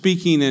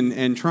speaking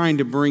and trying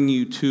to bring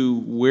you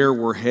to where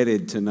we're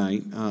headed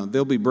tonight.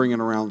 They'll be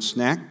bringing around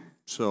snack,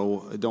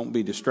 so don't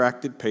be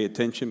distracted, pay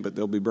attention, but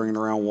they'll be bringing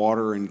around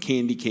water and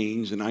candy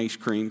canes and ice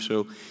cream,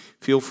 so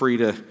feel free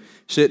to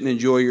sit and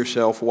enjoy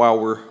yourself while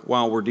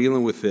we're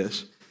dealing with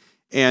this.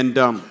 And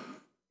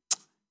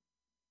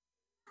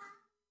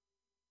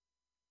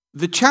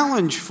the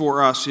challenge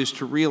for us is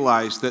to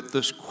realize that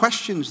those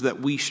questions that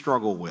we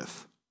struggle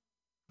with,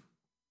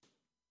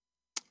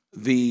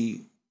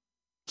 the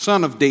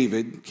son of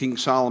David, King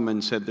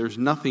Solomon, said, "There's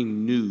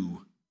nothing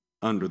new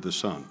under the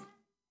sun."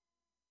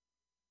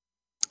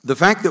 The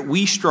fact that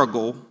we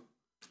struggle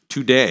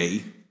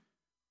today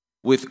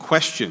with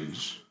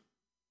questions,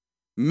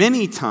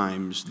 many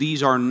times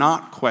these are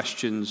not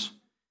questions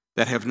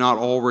that have not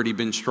already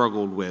been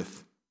struggled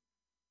with,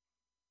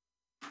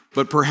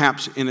 but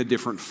perhaps in a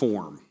different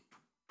form.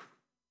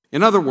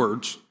 In other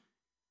words,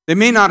 they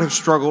may not have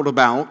struggled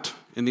about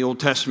in the Old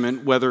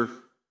Testament whether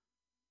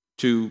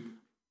to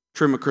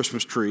trim a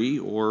Christmas tree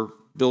or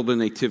build a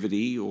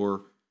nativity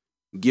or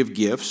give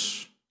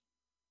gifts,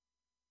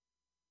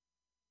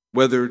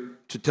 whether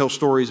to tell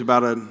stories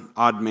about an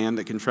odd man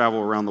that can travel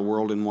around the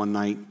world in one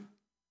night,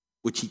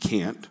 which he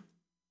can't.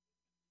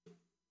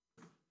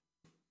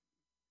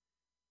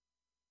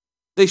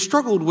 They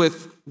struggled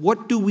with,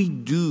 what do we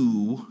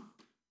do?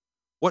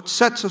 What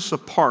sets us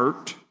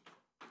apart?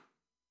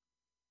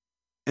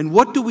 And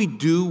what do we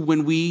do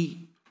when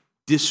we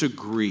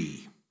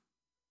disagree?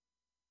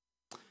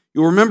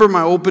 You'll remember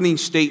my opening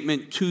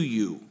statement to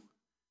you.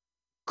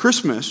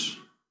 Christmas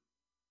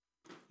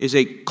is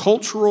a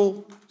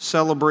cultural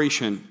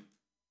celebration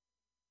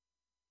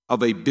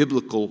of a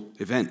biblical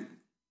event.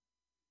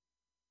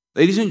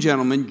 Ladies and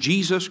gentlemen,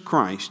 Jesus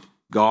Christ,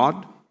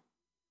 God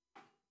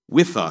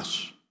with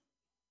us,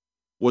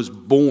 was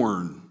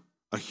born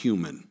a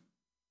human.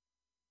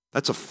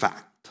 That's a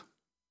fact.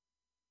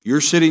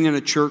 You're sitting in a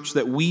church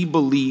that we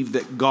believe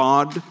that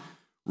God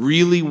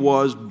really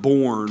was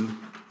born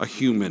a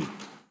human.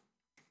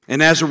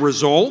 And as a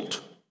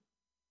result,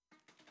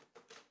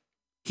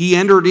 he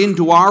entered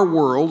into our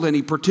world and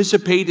he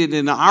participated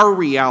in our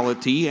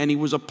reality and he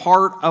was a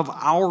part of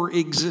our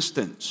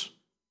existence.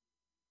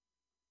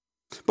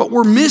 But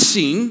we're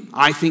missing,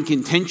 I think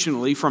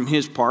intentionally from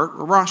his part,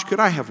 Rosh, could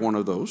I have one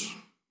of those?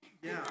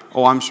 Yeah.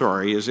 Oh, I'm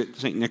sorry. Is it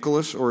St.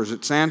 Nicholas or is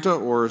it Santa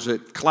or is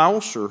it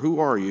Klaus or who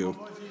are you?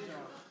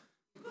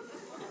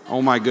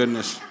 Oh my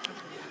goodness.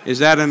 Is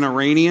that an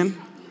Iranian?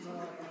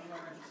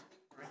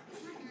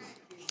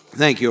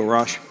 Thank you,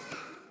 Arash.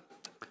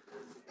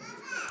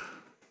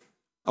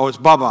 Oh, it's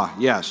Baba.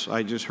 Yes,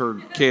 I just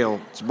heard Kale.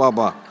 It's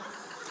Baba.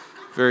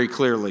 Very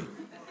clearly.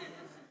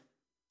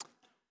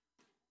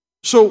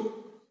 So,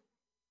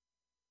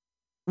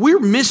 we're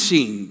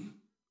missing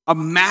a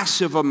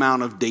massive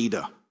amount of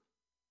data.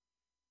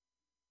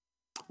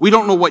 We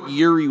don't know what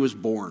year he was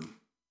born.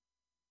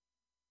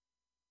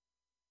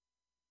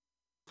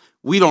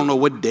 We don't know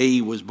what day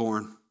he was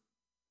born.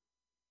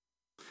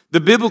 The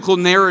biblical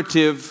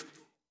narrative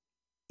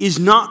is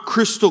not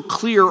crystal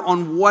clear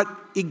on what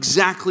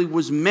exactly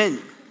was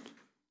meant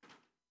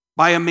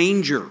by a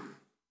manger.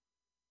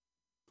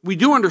 We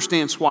do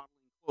understand swaddling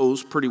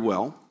clothes pretty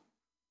well,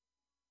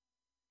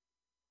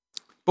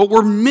 but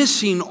we're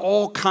missing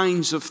all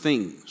kinds of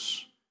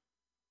things.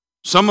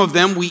 Some of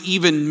them we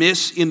even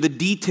miss in the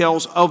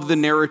details of the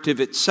narrative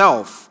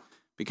itself,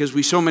 because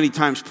we so many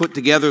times put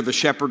together the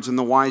shepherds and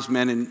the wise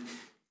men, and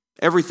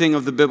everything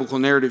of the biblical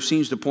narrative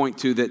seems to point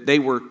to that they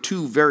were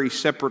two very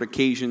separate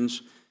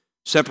occasions,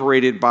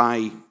 separated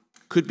by,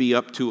 could be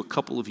up to a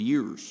couple of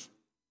years.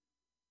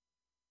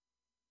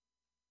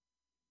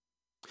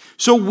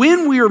 So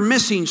when we are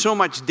missing so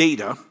much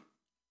data,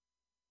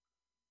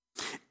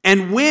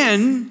 and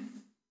when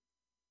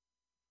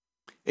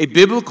a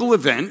biblical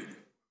event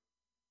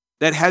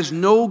that has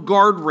no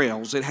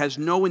guardrails, it has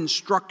no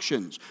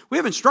instructions. We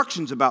have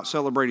instructions about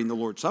celebrating the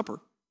Lord's Supper.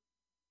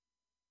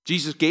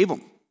 Jesus gave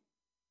them.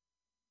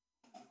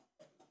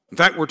 In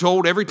fact, we're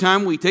told every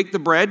time we take the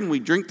bread and we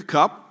drink the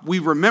cup, we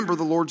remember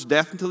the Lord's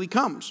death until he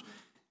comes.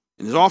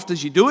 And as often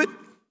as you do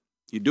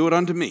it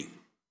unto me,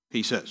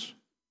 he says.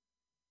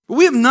 But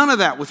we have none of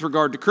that with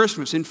regard to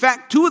Christmas. In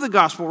fact, two of the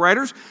gospel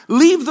writers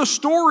leave the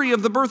story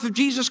of the birth of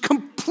Jesus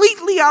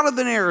completely out of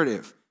the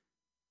narrative.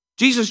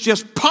 Jesus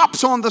just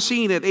pops on the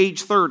scene at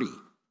age 30.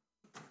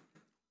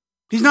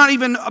 He's not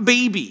even a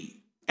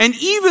baby. And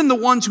even the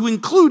ones who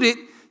include it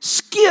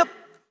skip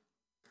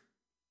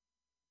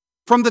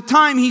from the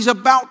time he's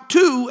about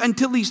 2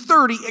 until he's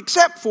 30,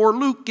 except for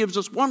Luke gives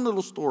us one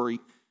little story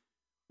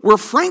where,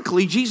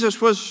 frankly, Jesus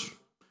was,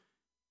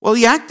 well,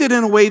 he acted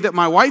in a way that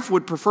my wife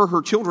would prefer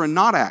her children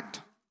not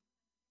act.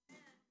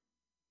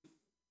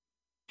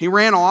 He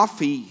ran off,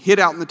 he hid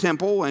out in the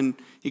temple, and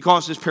he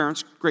caused his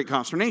parents great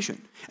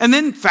consternation. And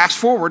then fast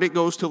forward, it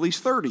goes till he's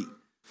 30.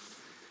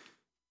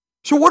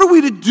 So what are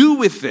we to do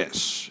with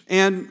this?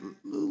 And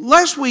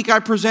last week I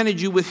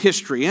presented you with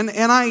history, and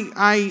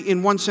I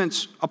in one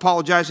sense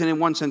apologize, and in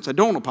one sense I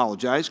don't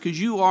apologize, because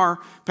you are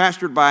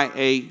pastored by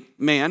a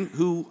man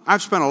who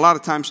I've spent a lot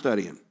of time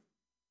studying.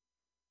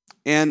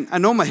 And I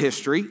know my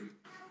history,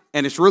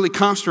 and it's really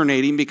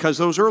consternating because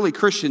those early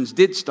Christians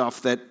did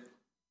stuff that,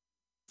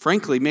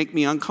 frankly, make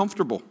me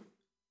uncomfortable.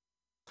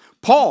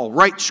 Paul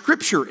writes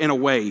Scripture in a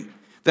way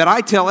that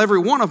I tell every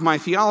one of my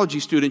theology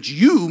students,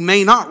 you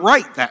may not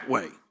write that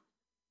way.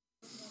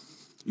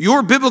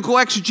 Your biblical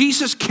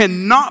exegesis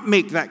cannot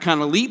make that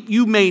kind of leap.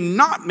 You may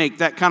not make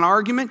that kind of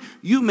argument.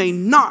 You may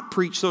not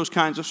preach those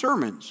kinds of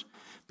sermons.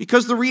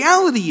 Because the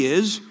reality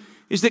is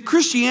that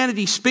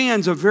Christianity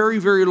spans a very,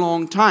 very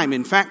long time.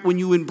 In fact, when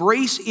you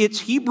embrace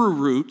its Hebrew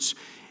roots,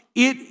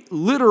 it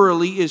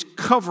literally is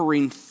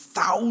covering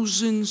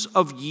thousands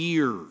of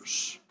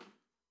years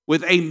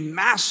with a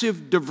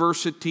massive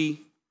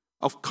diversity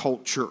of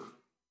culture.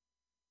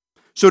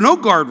 So no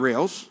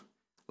guardrails,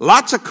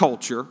 lots of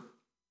culture.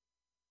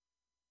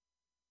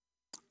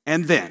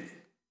 And then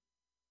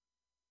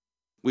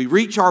we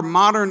reach our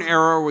modern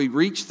era, we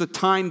reach the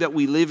time that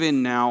we live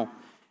in now,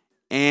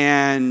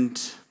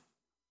 and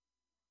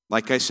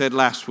like I said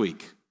last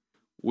week,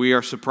 we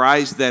are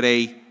surprised that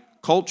a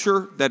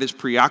culture that is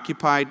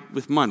preoccupied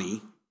with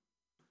money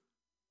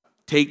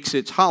takes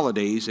its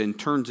holidays and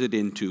turns it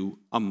into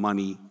a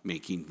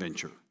money-making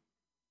venture.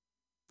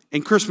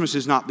 And Christmas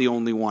is not the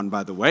only one,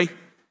 by the way.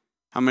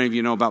 How many of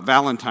you know about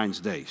Valentine's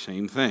Day?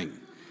 Same thing.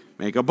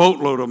 Make a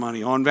boatload of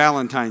money on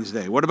Valentine's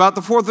Day. What about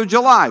the 4th of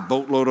July?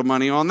 Boatload of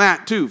money on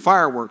that too.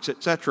 Fireworks,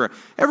 etc.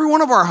 Every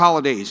one of our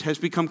holidays has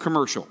become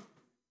commercial.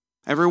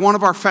 Every one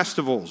of our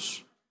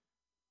festivals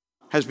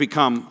has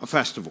become a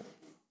festival.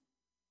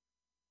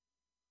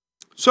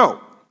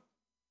 So,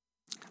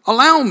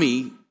 allow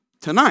me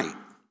tonight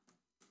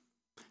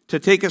to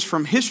take us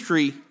from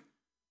history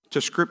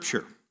to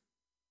Scripture.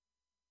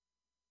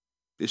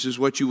 This is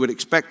what you would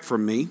expect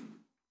from me.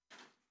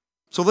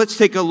 So let's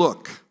take a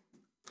look.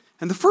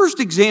 And the first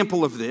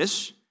example of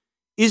this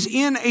is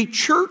in a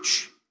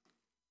church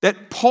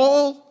that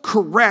Paul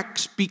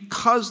corrects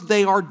because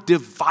they are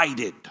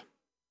divided.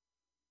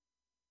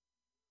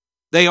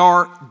 They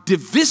are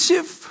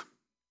divisive.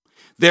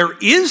 There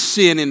is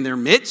sin in their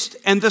midst,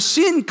 and the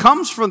sin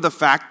comes from the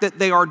fact that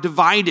they are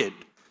divided.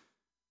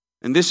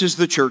 And this is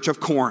the church of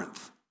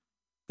Corinth.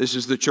 This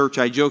is the church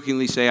I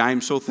jokingly say, I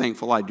am so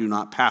thankful I do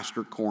not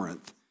pastor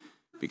Corinth,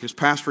 because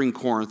pastoring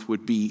Corinth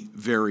would be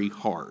very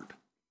hard.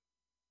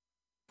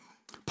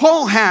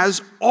 Paul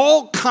has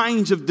all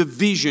kinds of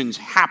divisions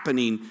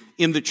happening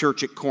in the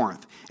church at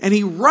Corinth. And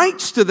he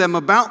writes to them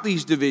about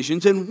these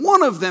divisions, and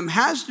one of them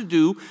has to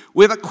do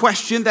with a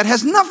question that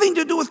has nothing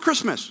to do with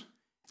Christmas.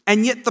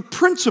 And yet the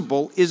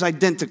principle is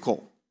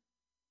identical.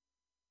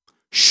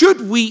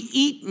 Should we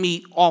eat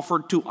meat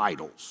offered to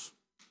idols?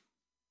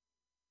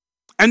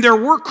 And there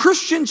were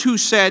Christians who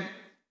said,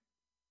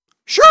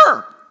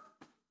 sure.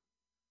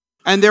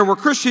 And there were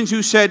Christians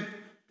who said,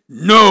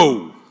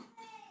 no.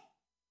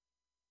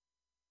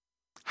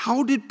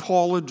 How did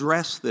Paul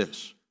address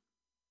this?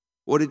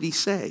 What did he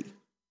say?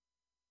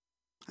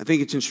 I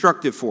think it's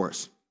instructive for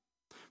us.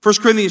 1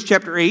 Corinthians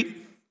chapter 8.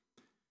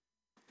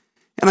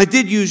 And I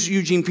did use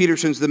Eugene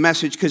Peterson's The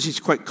Message because it's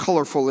quite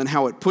colorful in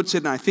how it puts it.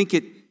 And I think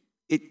it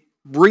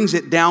brings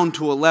it down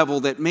to a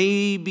level that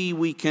maybe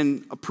we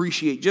can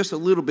appreciate just a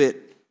little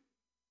bit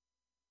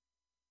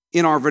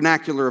in our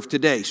vernacular of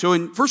today. So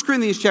in 1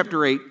 Corinthians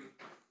chapter 8,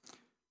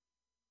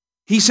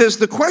 he says,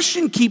 the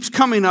question keeps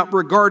coming up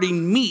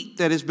regarding meat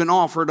that has been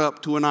offered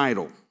up to an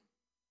idol.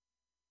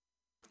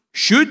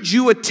 Should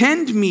you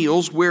attend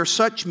meals where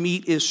such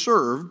meat is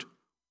served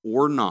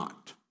or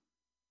not?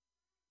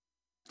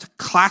 It's a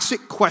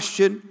classic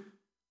question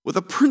with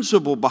a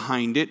principle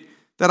behind it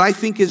that I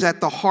think is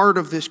at the heart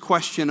of this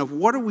question of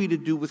what are we to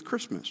do with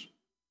Christmas?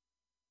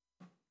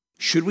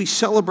 Should we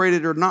celebrate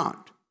it or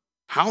not?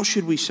 How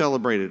should we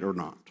celebrate it or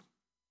not?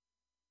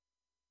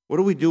 What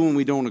do we do when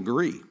we don't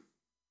agree?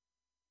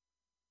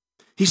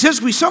 He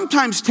says we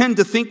sometimes tend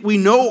to think we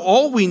know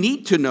all we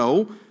need to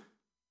know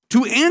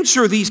to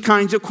answer these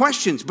kinds of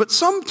questions, but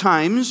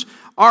sometimes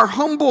our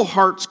humble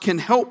hearts can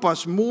help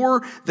us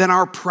more than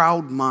our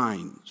proud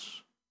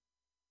minds.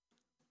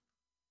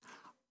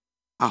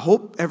 I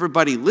hope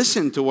everybody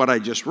listened to what I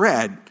just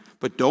read,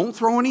 but don't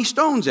throw any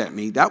stones at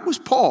me. That was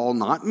Paul,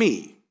 not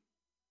me.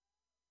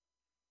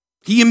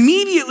 He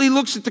immediately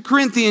looks at the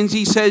Corinthians.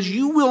 He says,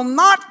 you will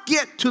not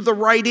get to the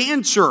right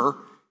answer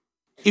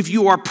if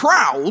you are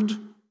proud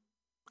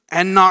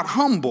and not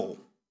humble.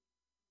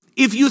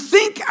 If you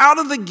think out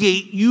of the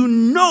gate, you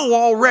know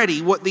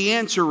already what the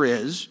answer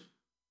is,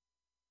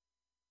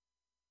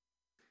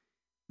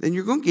 then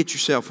you're going to get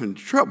yourself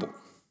into trouble.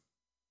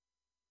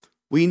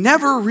 We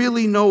never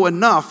really know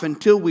enough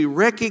until we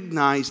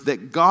recognize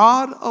that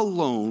God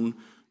alone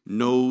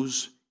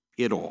knows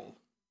it all.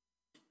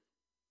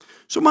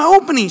 So my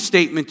opening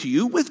statement to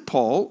you with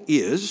Paul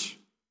is,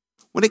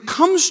 when it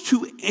comes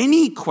to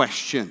any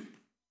question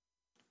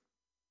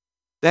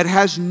that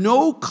has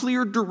no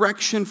clear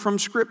direction from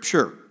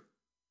Scripture,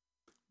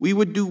 we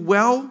would do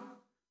well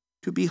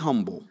to be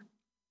humble.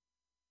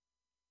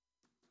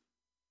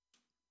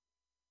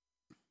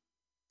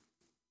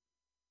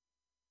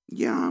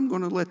 Yeah, I'm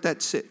going to let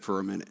that sit for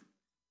a minute.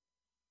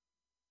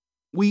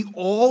 we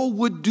all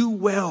would do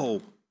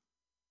well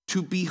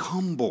to be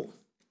humble.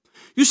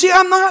 You see,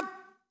 I'm not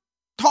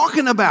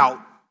talking about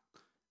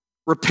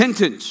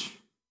repentance,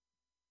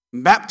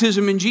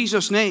 baptism in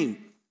Jesus'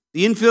 name,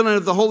 the infilling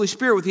of the Holy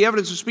Spirit with the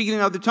evidence of speaking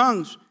in other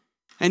tongues,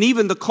 and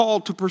even the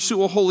call to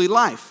pursue a holy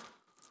life.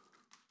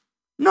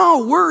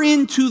 No, we're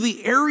into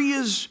the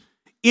areas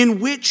in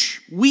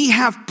which we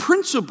have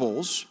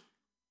principles,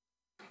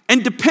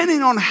 and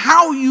depending on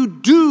how you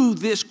do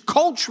this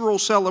cultural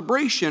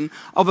celebration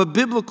of a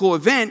biblical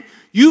event,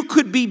 you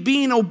could be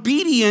being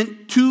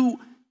obedient to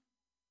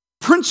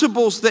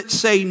principles that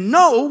say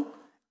no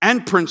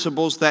and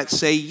principles that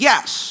say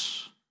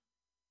yes.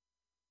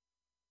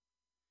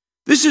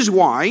 This is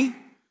why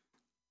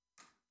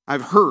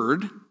I've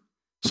heard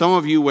some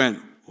of you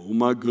went, "Oh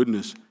my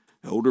goodness,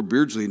 Elder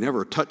Beardsley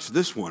never touched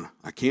this one.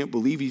 I can't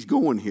believe he's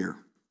going here."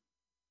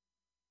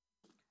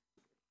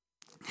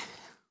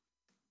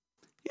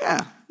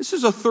 Yeah, this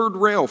is a third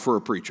rail for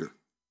a preacher.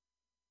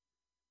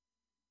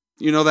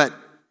 You know that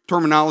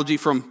terminology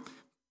from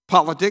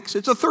politics?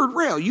 It's a third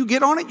rail. You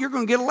get on it, you're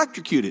going to get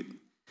electrocuted.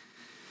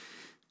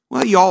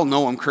 Well, you all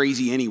know I'm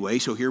crazy anyway,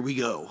 so here we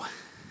go.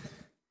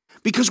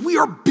 Because we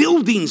are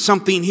building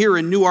something here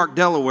in Newark,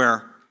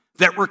 Delaware,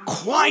 that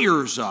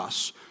requires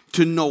us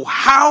to know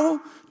how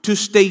to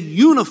stay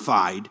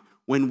unified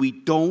when we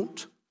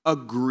don't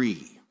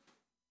agree.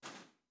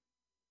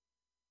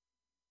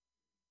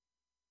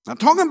 I'm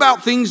talking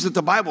about things that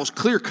the Bible's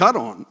clear cut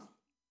on.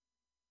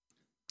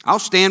 I'll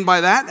stand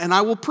by that and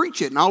I will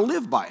preach it and I'll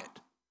live by it.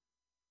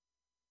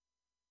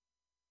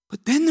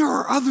 But then there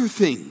are other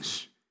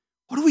things.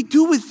 What do we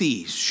do with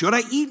these? Should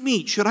I eat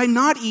meat? Should I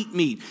not eat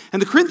meat?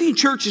 And the Corinthian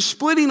church is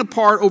splitting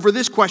apart over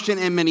this question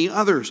and many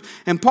others.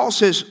 And Paul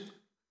says,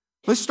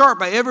 let's start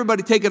by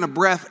everybody taking a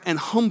breath and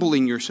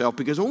humbling yourself,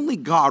 because only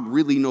God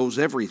really knows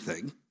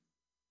everything.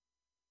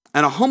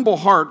 And a humble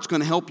heart's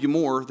going to help you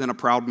more than a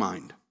proud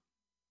mind.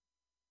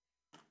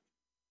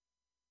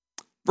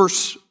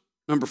 Verse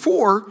number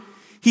 4,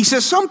 he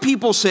says, some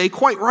people say,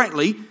 quite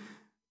rightly,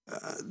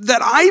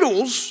 that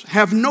idols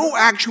have no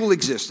actual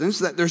existence,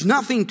 that there's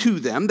nothing to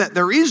them, that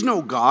there is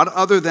no God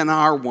other than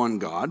our one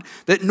God,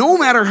 that no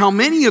matter how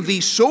many of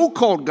these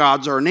so-called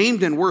gods are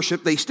named and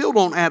worshiped, they still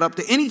don't add up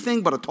to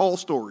anything but a tall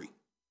story.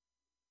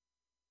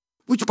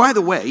 Which, by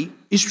the way,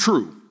 is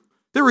true.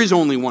 There is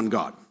only one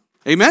God.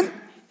 Amen?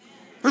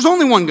 There's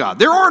only one God.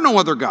 There are no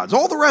other gods.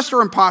 All the rest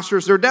are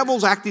imposters. They're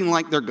devils acting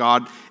like they're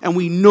God, and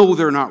we know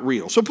they're not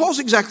real. So Paul's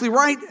exactly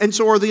right, and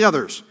so are the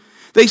others.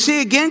 They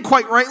say again,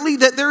 quite rightly,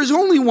 that there is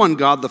only one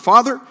God, the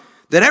Father,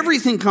 that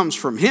everything comes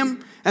from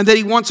Him, and that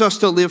He wants us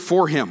to live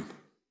for Him.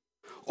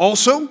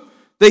 Also,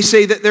 they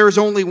say that there is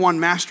only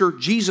one Master,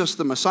 Jesus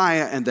the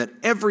Messiah, and that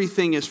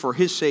everything is for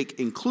His sake,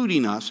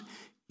 including us.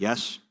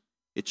 Yes,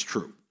 it's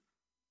true.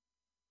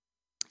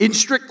 In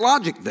strict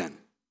logic, then,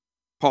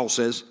 Paul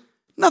says,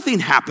 nothing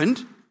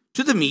happened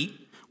to the meat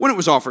when it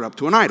was offered up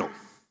to an idol.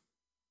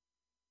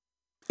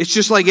 It's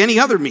just like any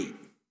other meat.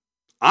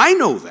 I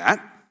know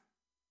that.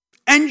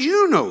 And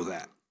you know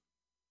that.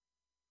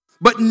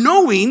 But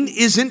knowing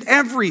isn't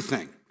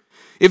everything.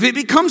 If it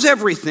becomes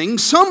everything,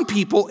 some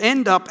people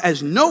end up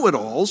as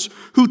know-it-alls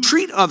who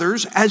treat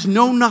others as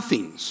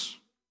know-nothings.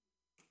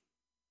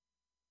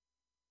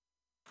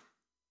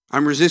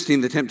 I'm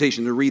resisting the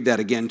temptation to read that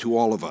again to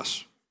all of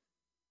us.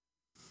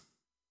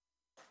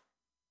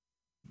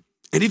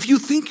 And if you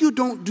think you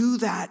don't do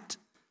that,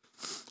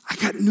 I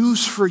got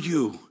news for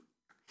you.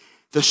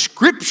 The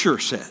Scripture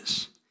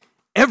says,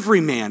 every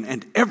man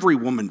and every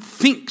woman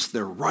thinks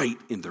they're right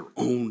in their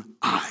own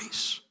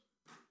eyes.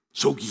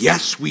 So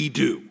yes, we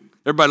do.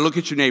 Everybody look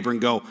at your neighbor and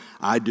go,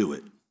 I do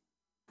it.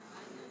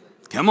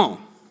 Come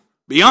on.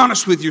 Be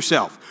honest with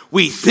yourself.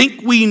 We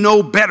think we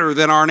know better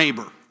than our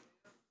neighbor.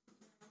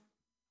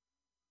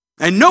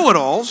 And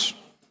know-it-alls,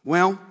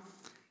 well,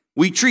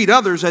 we treat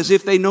others as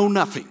if they know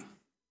nothing.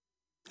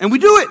 And we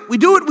do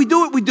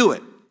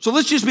it. So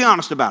let's just be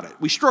honest about it.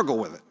 We struggle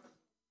with it.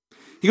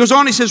 He goes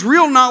on, he says,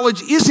 real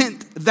knowledge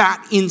isn't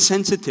that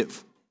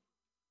insensitive.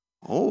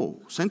 Oh,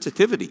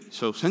 sensitivity.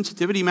 So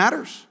sensitivity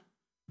matters?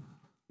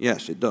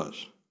 Yes, it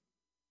does.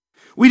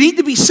 We need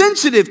to be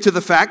sensitive to the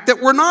fact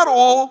that we're not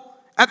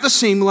all at the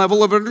same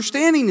level of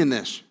understanding in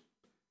this.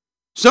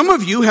 Some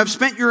of you have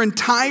spent your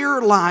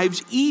entire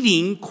lives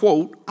eating,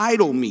 quote,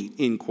 idol meat,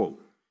 end quote,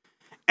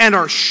 and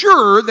are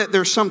sure that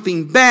there's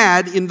something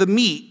bad in the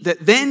meat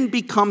that then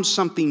becomes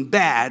something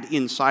bad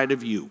inside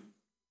of you.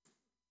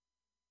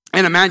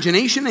 And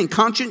imagination and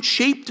conscience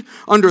shaped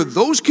under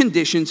those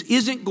conditions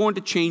isn't going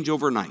to change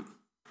overnight.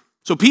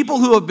 So people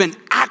who have been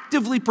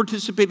actively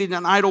participating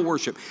in idol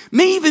worship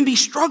may even be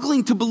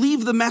struggling to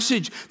believe the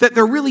message that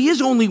there really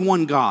is only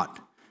one God,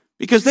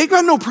 because they've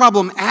got no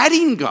problem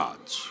adding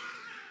gods.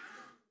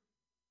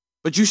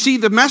 But you see,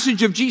 the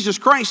message of Jesus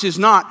Christ is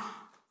not,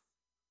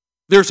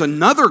 there's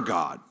another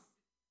God.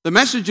 The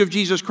message of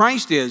Jesus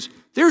Christ is,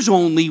 there's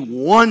only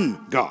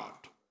one God,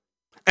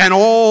 and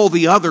all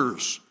the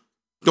others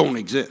don't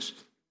exist.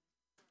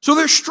 So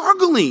they're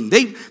struggling.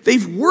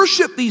 They've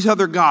worshiped these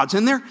other gods,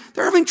 and they're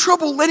having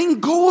trouble letting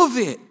go of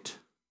it.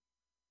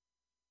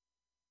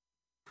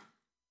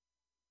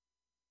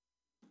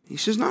 He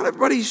says, not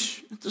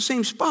everybody's at the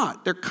same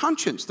spot. Their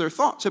conscience, their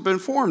thoughts have been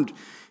formed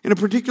in a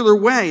particular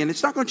way, and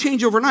it's not going to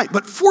change overnight.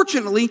 But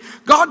fortunately,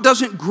 God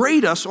doesn't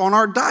grade us on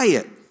our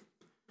diet.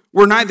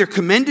 We're neither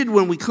commended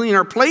when we clean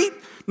our plate,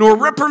 nor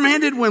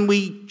reprimanded when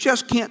we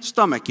just can't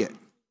stomach it.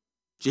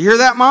 Did you hear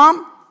that,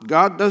 Mom?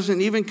 God doesn't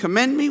even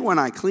commend me when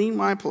I clean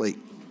my plate.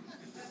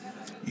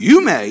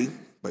 You may,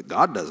 but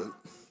God doesn't.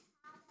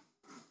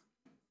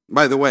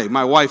 By the way,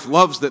 my wife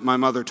loves that my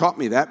mother taught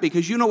me that,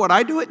 because you know what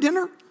I do at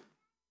dinner?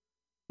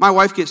 My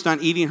wife gets done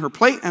eating her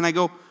plate, and I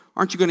go,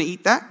 aren't you going to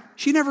eat that?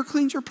 She never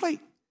cleans her plate.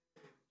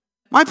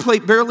 My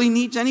plate barely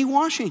needs any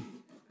washing.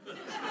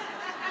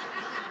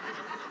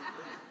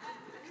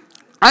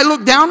 I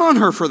look down on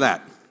her for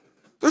that.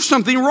 There's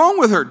something wrong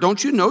with her.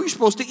 Don't you know you're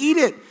supposed to eat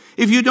it?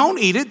 If you don't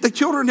eat it, the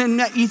children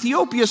in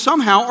Ethiopia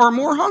somehow are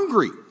more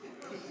hungry.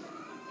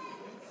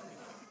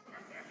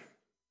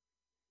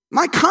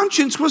 My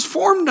conscience was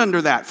formed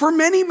under that for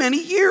many,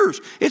 many years.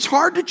 It's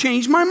hard to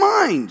change my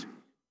mind.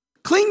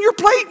 Clean your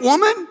plate,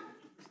 woman.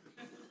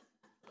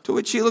 To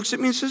which she looks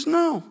at me and says,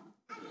 no.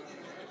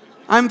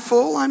 I'm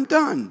full, I'm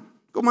done.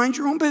 Go mind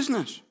your own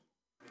business.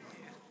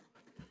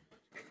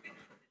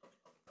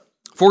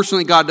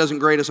 Fortunately, God doesn't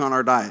grade us on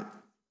our diet.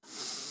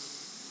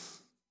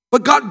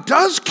 But God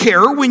does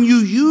care when you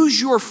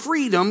use your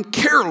freedom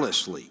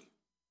carelessly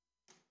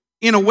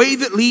in a way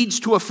that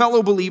leads to a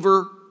fellow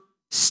believer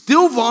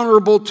still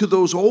vulnerable to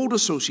those old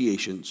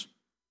associations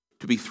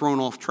to be thrown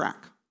off track.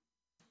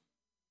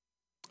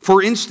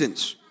 For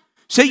instance,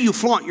 say you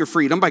flaunt your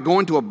freedom by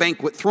going to a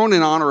banquet thrown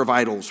in honor of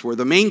idols where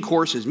the main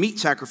course is meat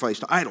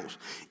sacrificed to idols.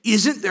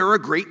 Isn't there a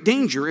great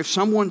danger if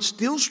someone's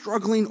still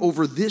struggling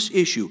over this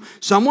issue,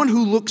 someone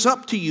who looks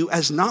up to you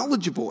as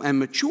knowledgeable and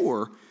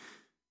mature,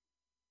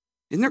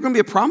 isn't there going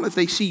to be a problem if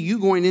they see you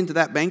going into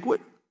that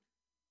banquet?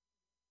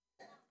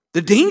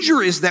 The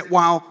danger is that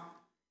while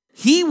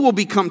he will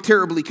become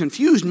terribly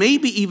confused,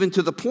 maybe even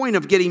to the point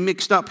of getting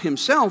mixed up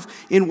himself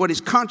in what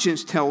his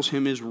conscience tells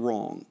him is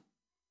wrong.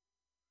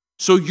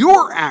 So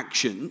your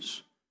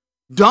actions,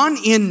 done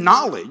in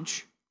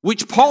knowledge,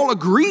 which Paul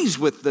agrees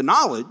with the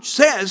knowledge,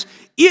 says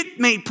it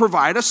may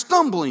provide a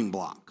stumbling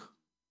block.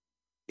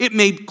 It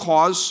may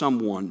cause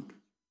someone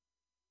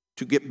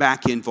to get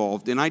back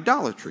involved in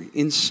idolatry,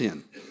 in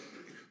sin.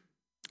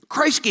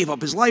 Christ gave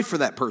up his life for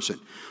that person.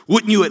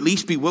 Wouldn't you at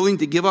least be willing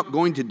to give up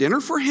going to dinner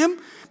for him?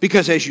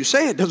 Because as you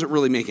say, it doesn't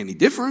really make any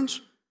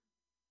difference.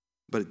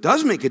 But it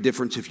does make a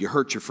difference if you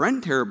hurt your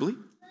friend terribly,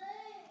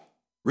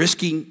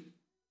 risking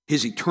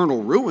his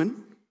eternal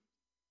ruin.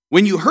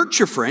 When you hurt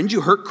your friend,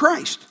 you hurt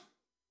Christ.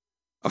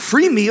 A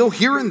free meal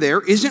here and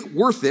there isn't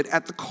worth it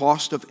at the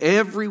cost of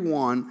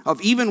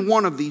even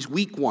one of these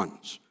weak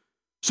ones.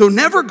 So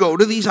never go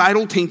to these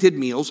idol-tainted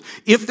meals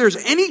if there's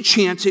any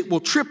chance it will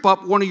trip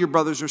up one of your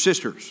brothers or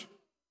sisters.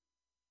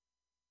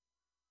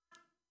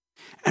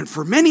 And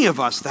for many of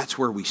us, that's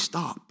where we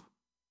stop.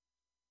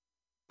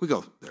 We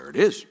go, there it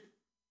is.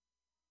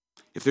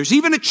 If there's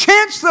even a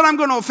chance that I'm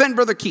going to offend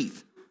Brother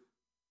Keith,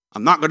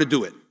 I'm not going to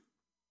do it.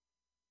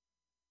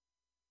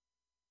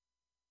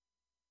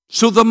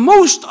 So the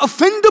most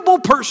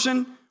offendable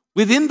person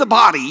within the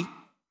body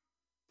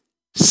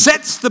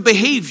sets the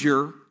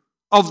behavior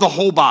of the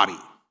whole body.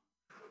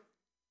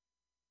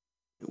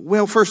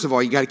 Well, first of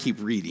all, you got to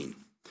keep reading.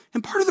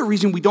 And part of the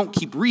reason we don't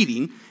keep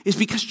reading is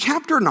because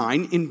chapter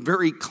 9, in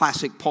very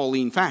classic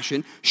Pauline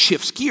fashion,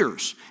 shifts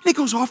gears. And it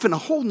goes off in a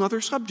whole nother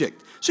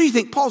subject. So you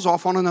think Paul's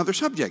off on another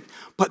subject.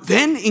 But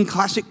then, in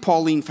classic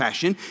Pauline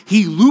fashion,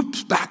 he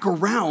loops back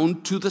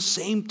around to the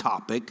same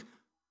topic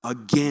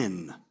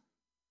again.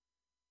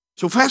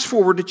 So fast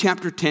forward to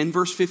chapter 10,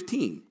 verse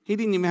 15. He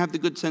didn't even have the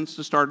good sense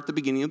to start at the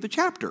beginning of the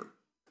chapter.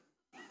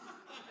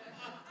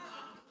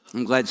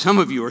 I'm glad some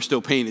of you are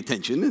still paying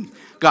attention and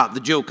got the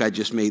joke I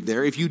just made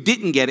there. If you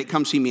didn't get it,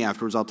 come see me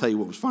afterwards. I'll tell you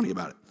what was funny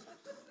about it.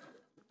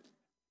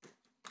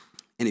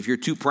 And if you're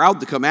too proud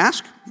to come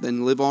ask,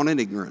 then live on in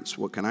ignorance.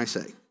 What can I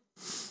say?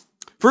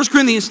 1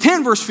 Corinthians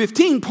 10, verse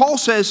 15, Paul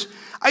says,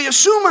 I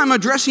assume I'm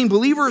addressing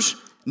believers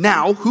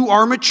now who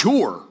are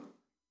mature.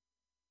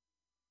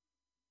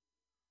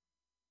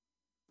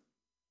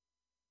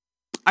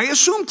 I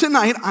assume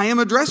tonight I am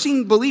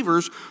addressing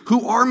believers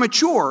who are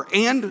mature.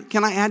 And,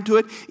 can I add to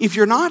it, if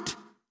you're not,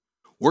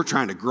 we're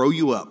trying to grow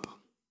you up.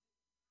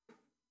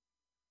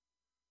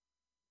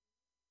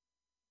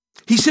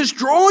 He says,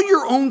 draw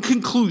your own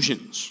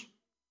conclusions.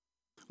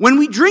 When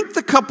we drink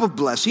the cup of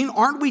blessing,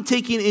 aren't we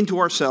taking into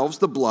ourselves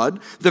the blood,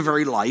 the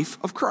very life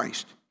of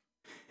Christ?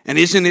 And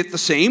isn't it the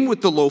same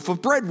with the loaf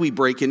of bread we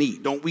break and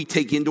eat? Don't we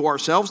take into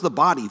ourselves the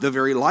body, the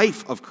very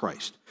life of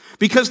Christ?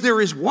 Because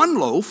there is one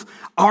loaf,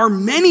 our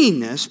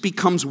manyness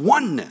becomes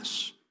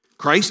oneness.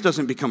 Christ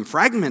doesn't become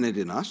fragmented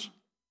in us.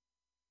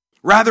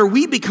 Rather,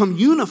 we become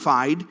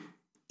unified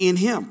in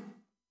him.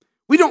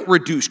 We don't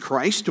reduce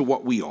Christ to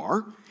what we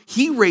are.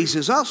 He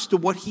raises us to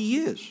what he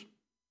is.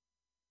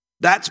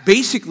 That's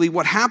basically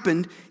what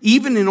happened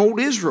even in old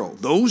Israel.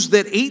 Those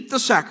that ate the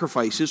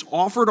sacrifices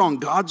offered on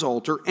God's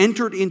altar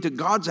entered into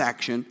God's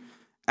action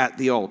at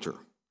the altar.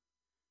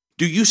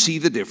 Do you see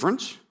the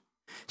difference?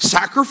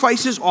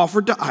 Sacrifices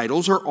offered to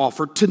idols are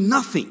offered to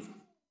nothing.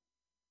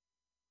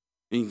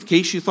 In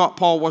case you thought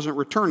Paul wasn't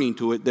returning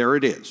to it, there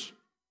it is.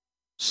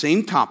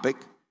 Same topic,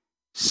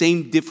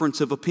 same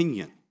difference of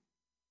opinion.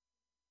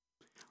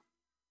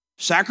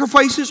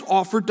 Sacrifices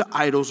offered to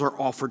idols are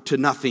offered to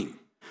nothing.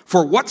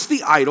 For what's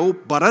the idol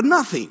but a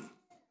nothing?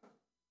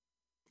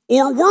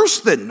 Or worse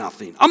than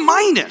nothing, a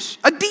minus,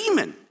 a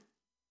demon.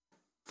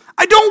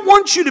 I don't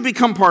want you to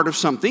become part of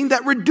something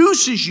that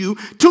reduces you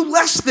to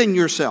less than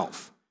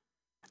yourself.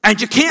 And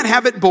you can't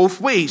have it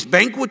both ways,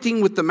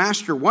 banqueting with the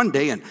master one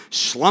day and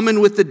slumming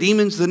with the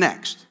demons the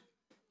next.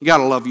 You got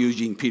to love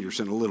Eugene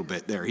Peterson a little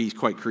bit there. He's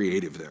quite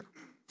creative there.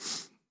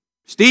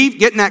 Steve,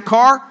 get in that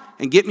car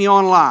and get me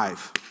on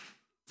live.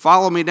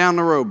 Follow me down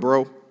the road,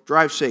 bro.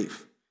 Drive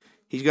safe.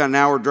 He's got an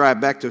hour drive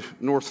back to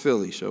North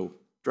Philly, so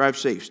drive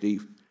safe,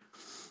 Steve.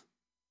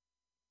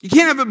 You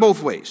can't have it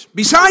both ways.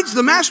 Besides,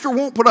 the master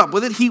won't put up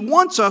with it. He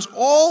wants us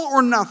all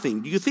or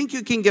nothing. Do you think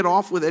you can get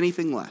off with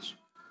anything less?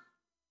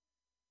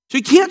 So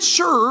you can't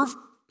serve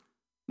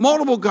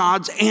multiple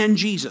gods and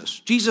Jesus.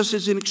 Jesus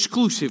is an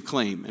exclusive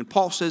claim. And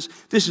Paul says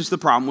this is the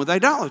problem with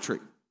idolatry.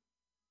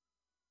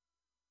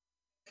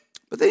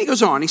 But then he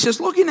goes on. He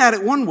says, looking at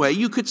it one way,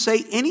 you could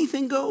say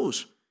anything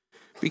goes.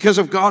 Because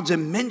of God's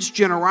immense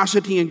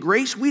generosity and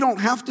grace, we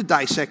don't have to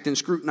dissect and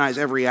scrutinize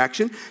every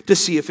action to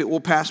see if it will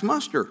pass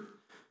muster.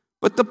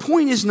 But the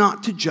point is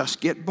not to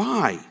just get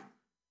by.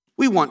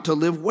 We want to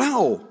live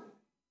well.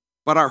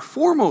 But our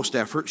foremost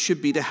effort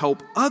should be to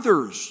help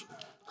others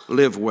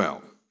live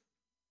well.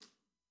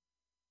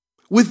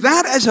 With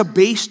that as a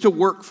base to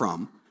work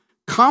from,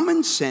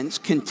 common sense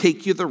can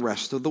take you the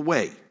rest of the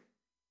way.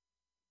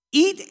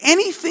 Eat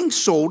anything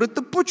sold at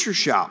the butcher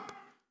shop.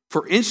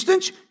 For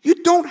instance,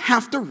 you don't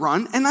have to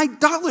run an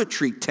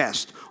idolatry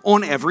test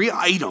on every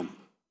item.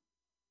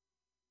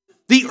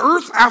 The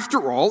earth,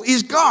 after all,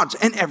 is God's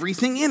and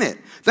everything in it.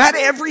 That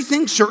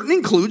everything certainly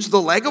includes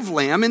the leg of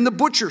lamb in the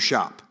butcher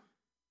shop.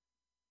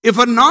 If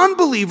a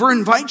non-believer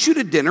invites you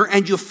to dinner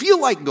and you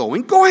feel like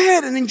going, go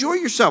ahead and enjoy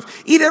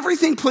yourself. Eat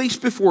everything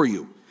placed before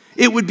you.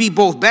 It would be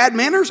both bad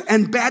manners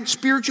and bad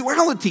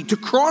spirituality to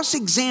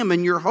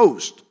cross-examine your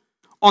host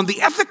on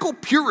the ethical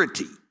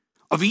purity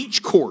of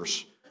each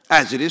course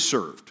as it is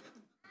served.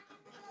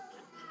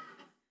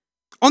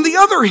 On the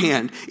other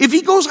hand, if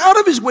he goes out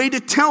of his way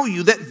to tell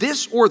you that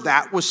this or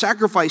that was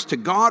sacrificed to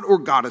God or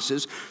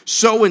goddesses,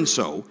 so and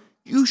so,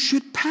 you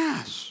should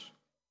pass.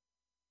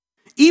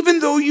 Even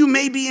though you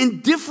may be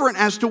indifferent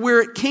as to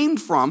where it came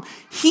from,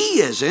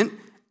 he isn't,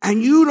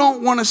 and you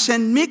don't want to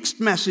send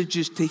mixed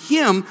messages to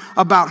him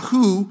about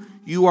who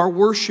you are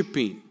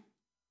worshiping.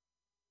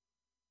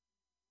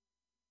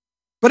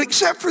 But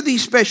except for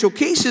these special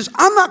cases,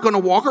 I'm not going to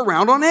walk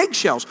around on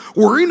eggshells,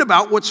 worrying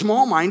about what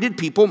small-minded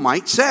people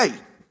might say.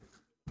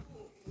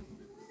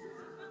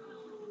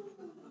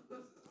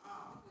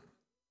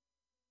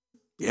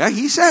 Yeah,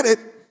 he said it.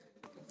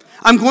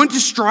 I'm going to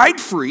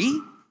stride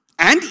free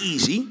and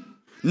easy,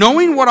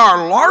 knowing what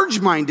our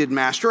large-minded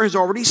master has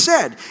already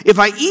said. If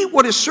I eat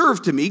what is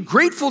served to me,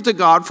 grateful to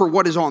God for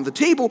what is on the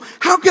table,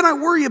 how can I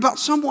worry about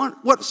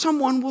what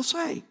someone will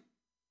say?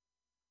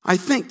 I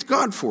thanked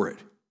God for it,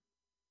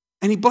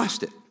 and he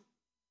blessed it.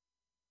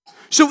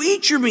 So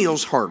eat your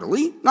meals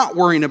heartily, not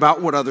worrying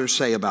about what others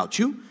say about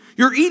you.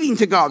 You're eating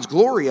to God's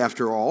glory,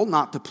 after all,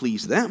 not to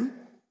please them.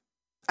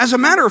 As a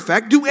matter of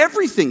fact, do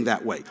everything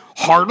that way,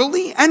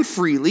 heartily and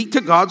freely to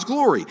God's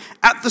glory.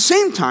 At the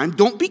same time,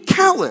 don't be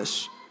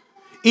callous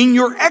in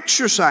your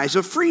exercise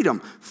of freedom,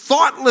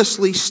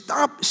 thoughtlessly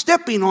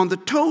stepping on the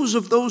toes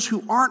of those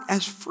who aren't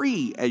as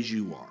free as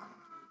you are.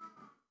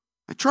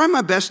 I try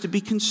my best to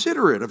be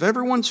considerate of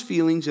everyone's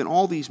feelings in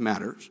all these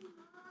matters.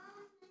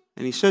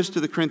 And he says to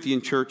the Corinthian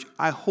church,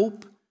 I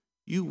hope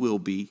you will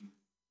be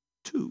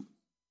too.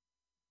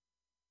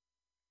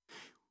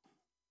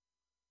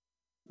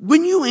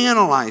 When you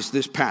analyze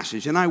this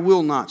passage, and I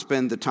will not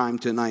spend the time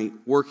tonight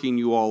working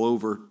you all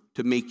over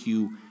to make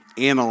you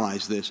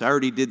analyze this. I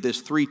already did this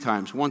 3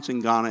 times, once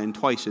in Ghana and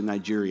twice in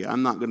Nigeria.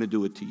 I'm not going to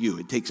do it to you.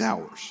 It takes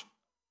hours.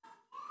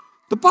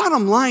 The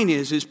bottom line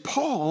is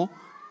Paul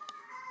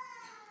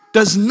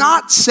does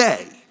not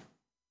say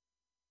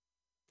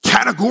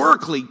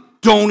categorically,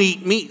 don't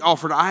eat meat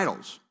offered to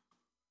idols,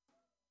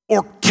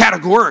 or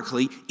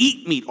categorically,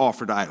 eat meat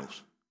offered to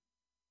idols.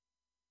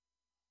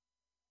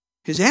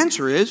 His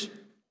answer is,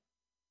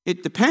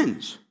 it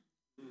depends.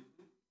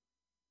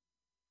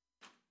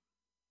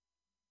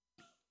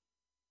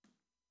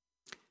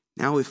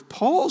 Now, if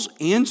Paul's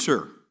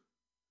answer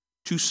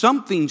to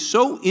something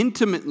so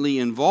intimately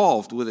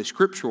involved with a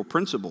scriptural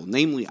principle,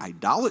 namely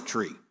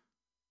idolatry,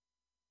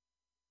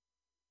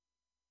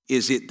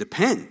 is it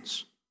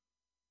depends,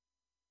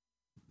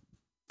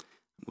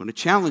 I'm going to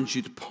challenge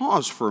you to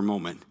pause for a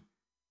moment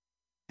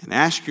and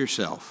ask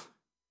yourself,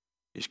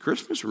 is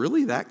Christmas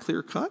really that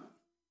clear-cut?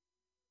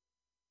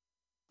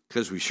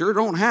 Because we sure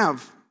don't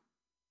have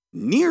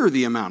near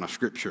the amount of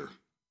scripture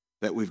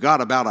that we've got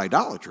about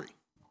idolatry,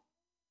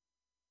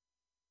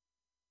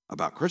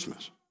 about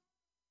Christmas.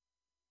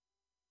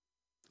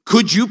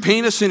 Could you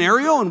paint a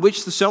scenario in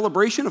which the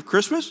celebration of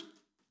Christmas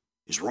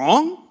is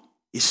wrong,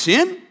 is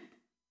sin?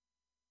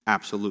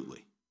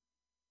 Absolutely.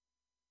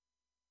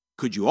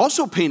 Could you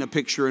also paint a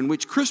picture in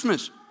which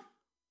Christmas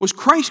was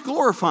Christ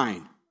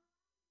glorifying,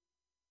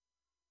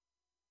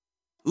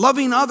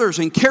 loving others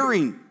and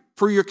caring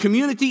for your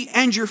community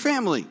and your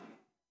family?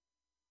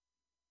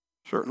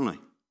 Certainly.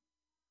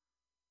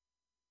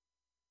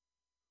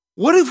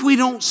 What if we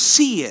don't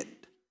see it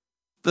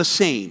the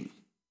same?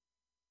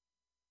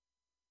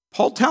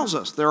 Paul tells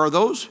us there are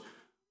those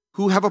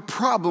who have a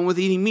problem with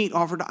eating meat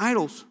offered to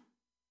idols.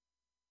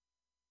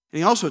 And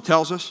he also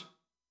tells us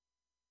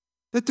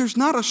that there's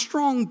not a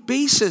strong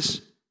basis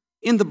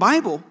in the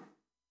Bible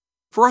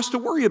for us to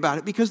worry about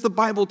it, because the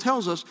Bible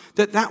tells us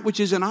that that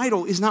which is an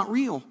idol is not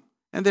real,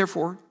 and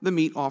therefore the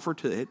meat offered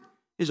to it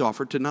is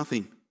offered to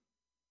nothing.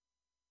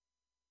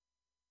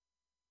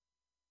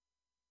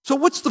 So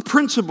what's the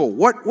principle?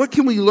 What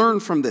can we learn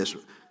from this?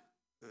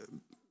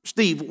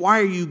 Steve, why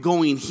are you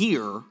going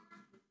here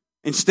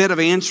instead of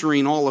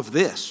answering all of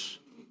this?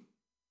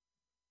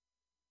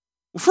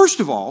 Well, first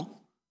of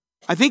all,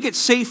 I think it's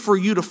safe for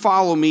you to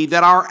follow me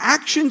that our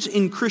actions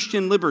in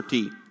Christian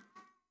liberty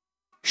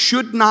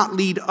should not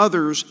lead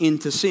others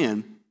into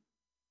sin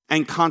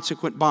and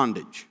consequent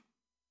bondage.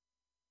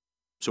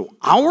 So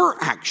our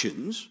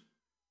actions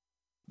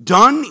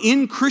done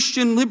in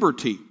Christian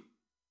liberty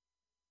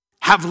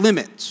have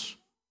limits.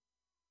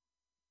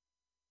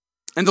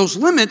 And those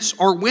limits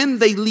are when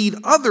they lead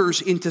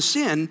others into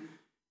sin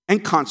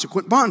and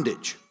consequent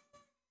bondage.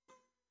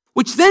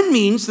 Which then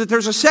means that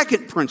there's a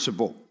second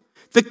principle.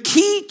 The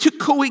key to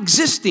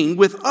coexisting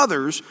with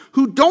others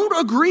who don't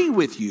agree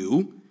with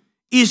you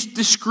is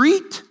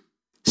discreet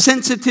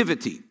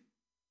sensitivity.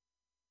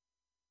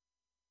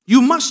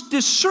 You must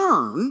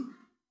discern,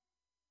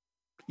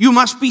 you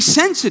must be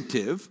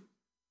sensitive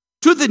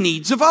to the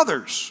needs of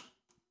others.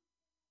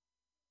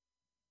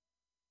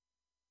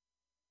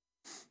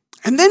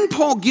 And then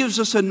Paul gives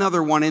us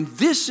another one, and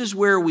this is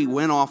where we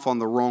went off on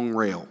the wrong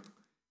rail.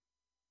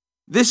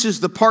 This is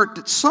the part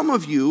that some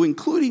of you,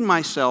 including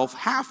myself,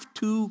 have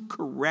to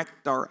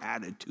correct our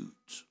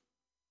attitudes.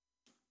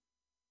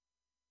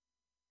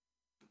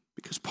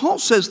 Because Paul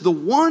says the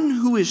one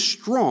who is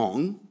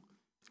strong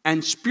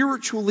and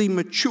spiritually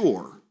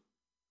mature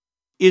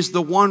is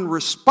the one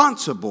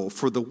responsible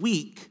for the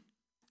weak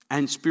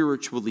and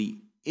spiritually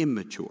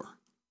immature.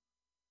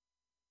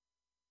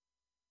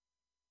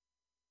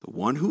 The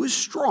one who is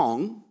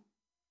strong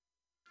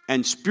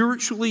and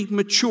spiritually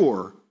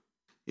mature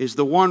is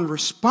the one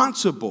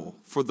responsible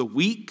for the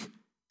weak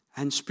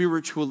and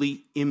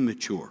spiritually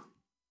immature.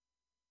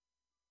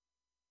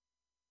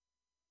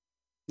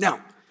 Now,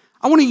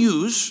 I want to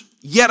use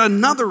yet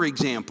another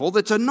example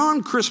that's a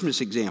non-Christmas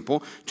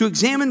example to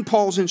examine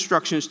Paul's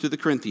instructions to the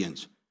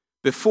Corinthians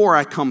before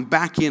I come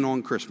back in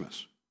on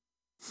Christmas.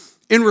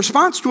 In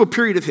response to a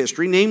period of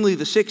history, namely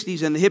the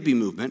 60s and the hippie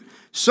movement,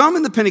 some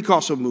in the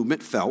Pentecostal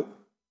movement felt,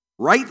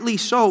 rightly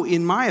so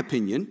in my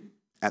opinion,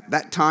 at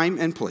that time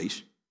and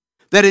place,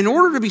 that in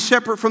order to be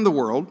separate from the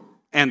world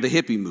and the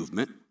hippie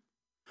movement,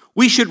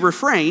 we should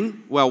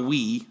refrain, well,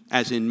 we,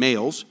 as in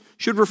males,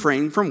 should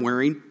refrain from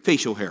wearing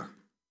facial hair.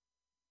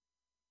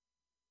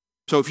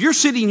 So if you're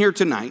sitting here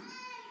tonight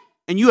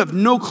and you have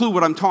no clue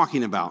what I'm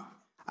talking about,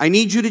 I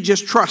need you to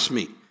just trust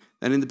me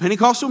that in the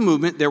Pentecostal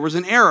movement, there was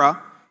an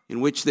era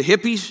in which the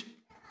hippies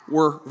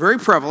were very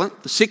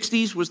prevalent. The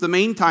 60s was the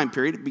main time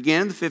period. It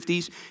began in the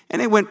 50s,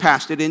 and they went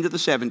past it into the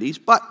 70s.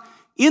 But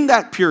in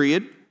that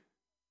period,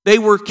 they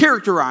were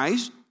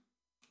characterized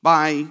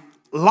by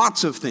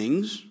lots of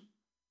things,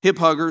 hip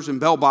huggers and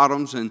bell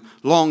bottoms and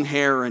long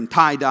hair and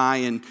tie-dye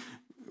and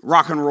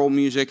rock and roll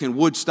music and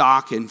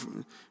Woodstock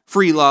and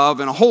free love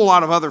and a whole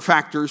lot of other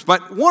factors.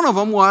 But one of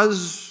them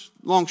was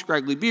long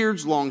scraggly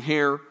beards, long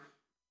hair.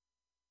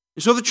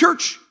 And so the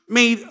church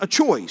made a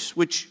choice,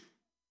 which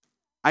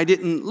I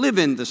didn't live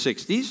in the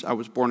 60s. I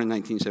was born in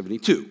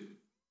 1972.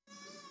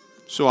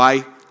 So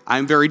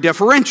I'm very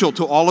deferential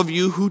to all of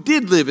you who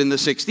did live in the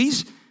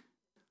 60s.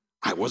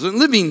 I wasn't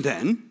living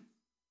then.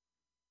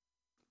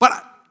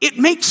 But it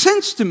makes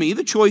sense to me,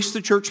 the choice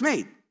the church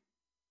made.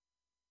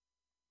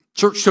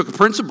 Church took a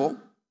principle,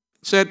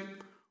 said,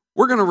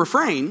 we're going to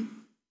refrain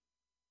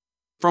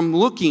from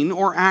looking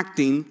or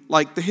acting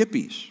like the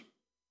hippies.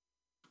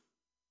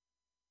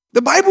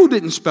 The Bible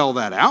didn't spell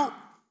that out.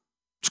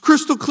 It's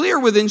crystal clear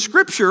within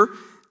Scripture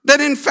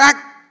that, in fact,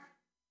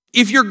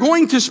 if you're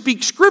going to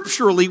speak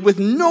scripturally with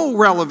no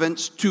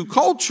relevance to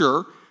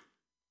culture,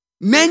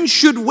 men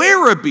should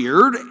wear a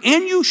beard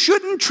and you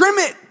shouldn't trim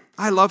it.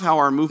 I love how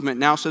our movement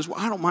now says, well,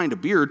 I don't mind a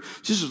beard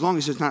just as long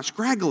as it's not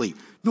scraggly.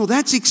 No,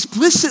 that's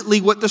explicitly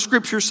what the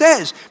Scripture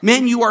says.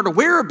 Men, you are to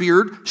wear a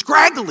beard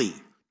scraggly.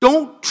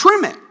 Don't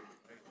trim it.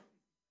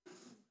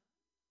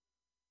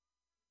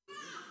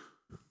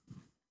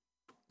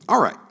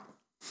 All right.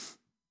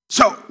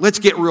 So let's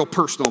get real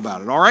personal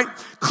about it, all right?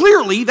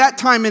 Clearly, that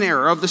time and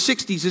era of the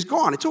 60s is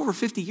gone. It's over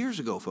 50 years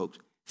ago, folks.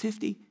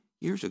 50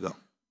 years ago.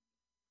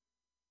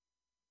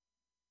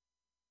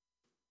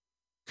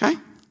 Okay?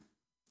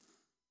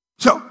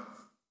 So,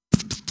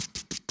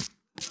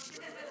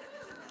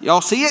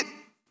 Y'all see it?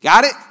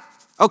 Got it?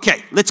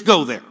 Okay, let's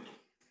go there.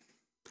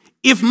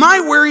 If my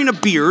wearing a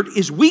beard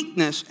is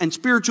weakness and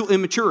spiritual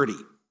immaturity,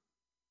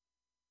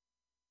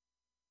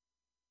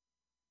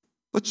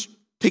 let's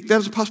take that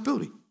as a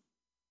possibility.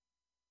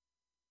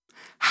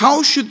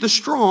 How should the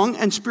strong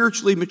and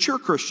spiritually mature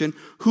Christian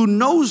who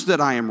knows that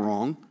I am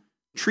wrong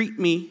treat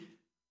me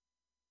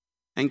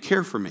and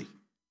care for me?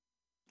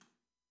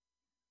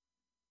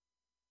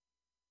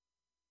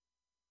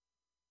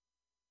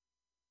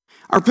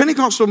 Our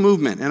Pentecostal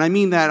movement, and I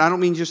mean that, I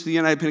don't mean just the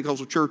United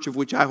Pentecostal Church of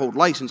which I hold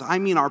license, I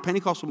mean our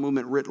Pentecostal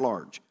movement writ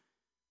large.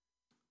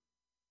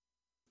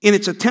 In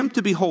its attempt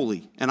to be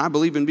holy, and I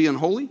believe in being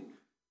holy,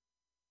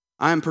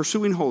 I am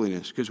pursuing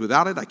holiness, because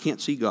without it I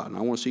can't see God, and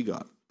I want to see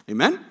God.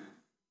 Amen?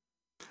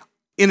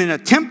 In an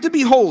attempt to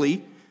be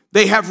holy,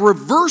 they have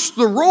reversed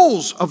the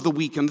roles of the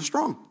weak and the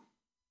strong.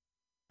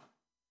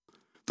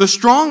 The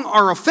strong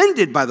are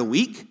offended by the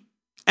weak,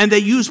 and they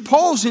use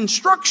Paul's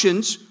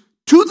instructions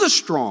to the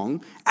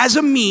strong as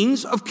a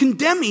means of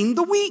condemning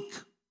the weak.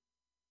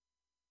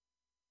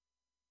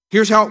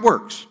 Here's how it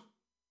works.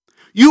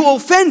 You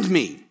offend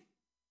me,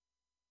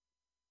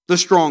 the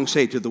strong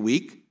say to the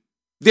weak,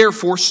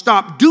 therefore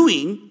stop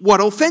doing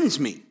what offends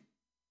me.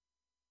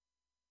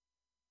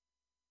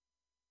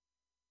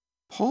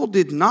 Paul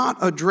did not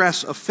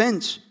address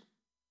offense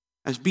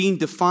as being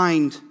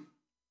defined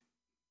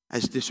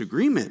as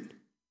disagreement.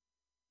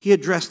 He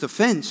addressed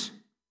offense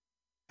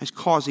as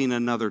causing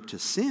another to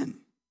sin.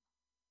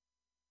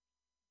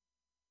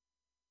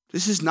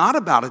 This is not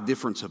about a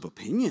difference of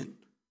opinion.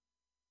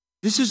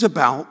 This is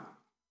about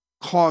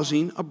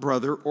causing a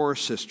brother or a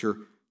sister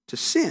to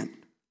sin.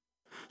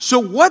 So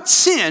what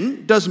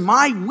sin does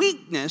my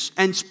weakness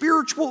and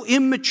spiritual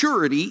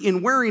immaturity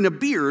in wearing a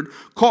beard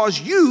cause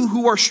you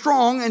who are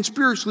strong and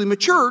spiritually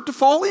mature to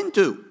fall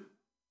into?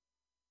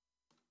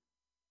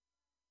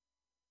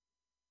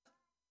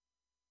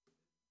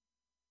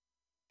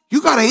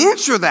 You got to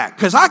answer that,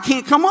 because I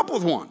can't come up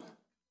with one.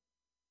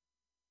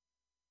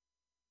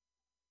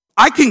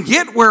 I can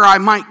get where I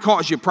might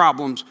cause you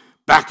problems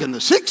back in the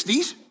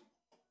 60s.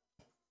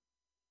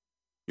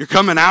 You're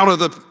coming out of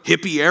the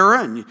hippie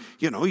era and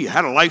you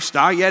had a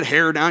lifestyle, you had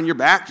hair down your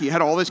back, you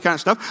had all this kind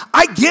of stuff.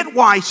 I get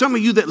why some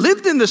of you that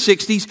lived in the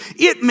 60s,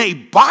 it may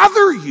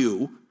bother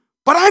you,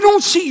 but I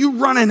don't see you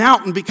running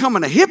out and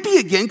becoming a hippie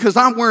again because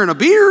I'm wearing a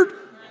beard.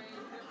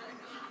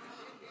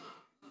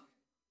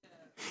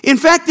 In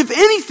fact, if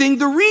anything,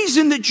 the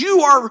reason that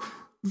you are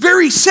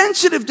very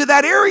sensitive to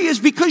that area is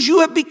because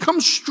you have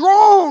become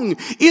strong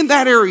in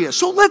that area.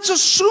 So let's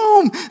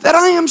assume that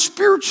I am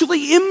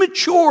spiritually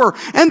immature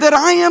and that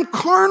I am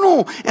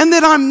carnal and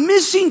that I'm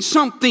missing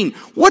something.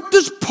 What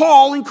does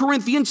Paul in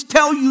Corinthians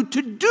tell you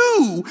to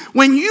do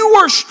when you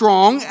are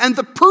strong and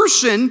the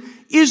person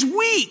is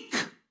weak?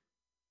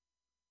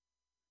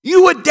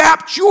 You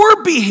adapt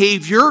your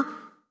behavior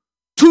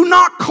to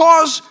not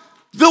cause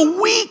the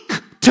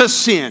weak to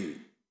sin.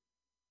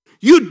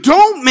 You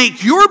don't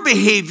make your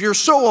behavior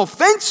so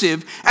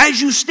offensive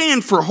as you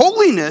stand for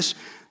holiness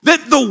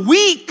that the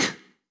weak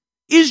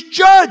is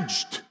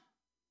judged.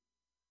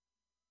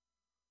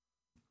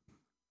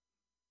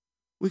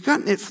 We've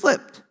gotten it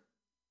flipped.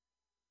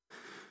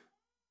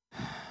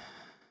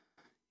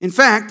 In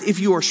fact,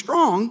 if you are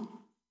strong,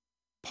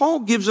 Paul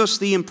gives us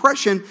the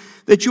impression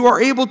that you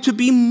are able to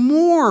be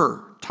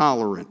more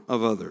tolerant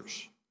of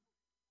others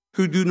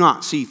who do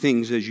not see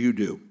things as you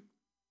do,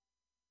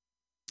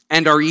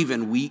 and are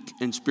even weak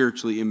and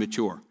spiritually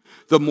immature.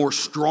 The more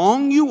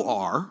strong you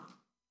are,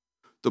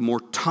 the more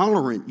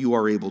tolerant you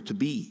are able to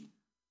be.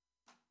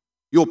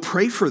 You'll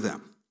pray for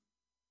them.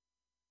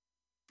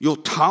 You'll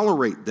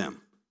tolerate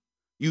them.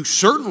 You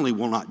certainly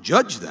will not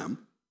judge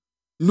them,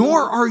 nor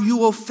are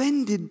you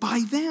offended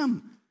by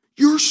them.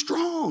 You're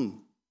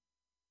strong.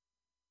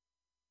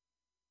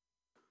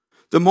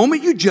 The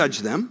moment you judge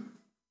them,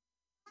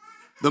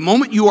 the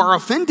moment you are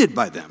offended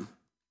by them,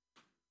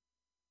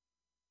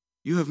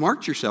 you have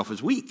marked yourself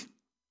as weak.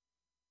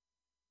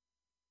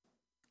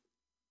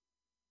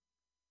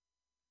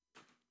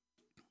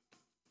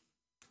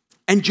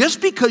 And just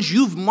because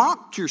you've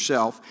marked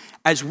yourself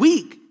as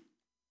weak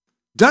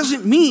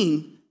doesn't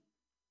mean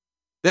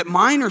that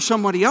mine or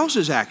somebody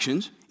else's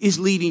actions is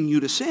leading you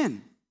to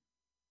sin.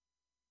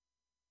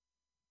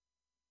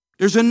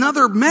 There's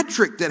another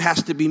metric that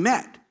has to be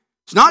met.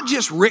 It's not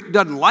just Rick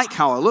doesn't like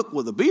how I look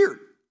with a beard.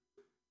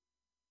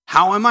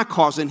 How am I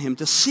causing him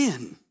to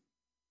sin?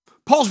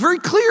 Paul's very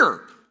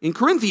clear in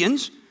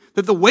Corinthians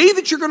that the way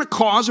that you're going to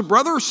cause a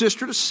brother or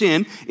sister to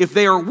sin, if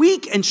they are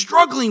weak and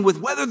struggling with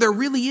whether there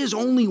really is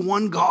only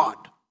one God,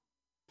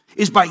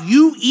 is by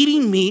you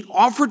eating meat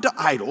offered to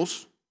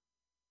idols.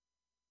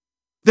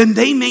 Then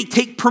they may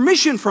take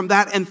permission from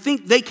that and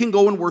think they can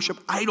go and worship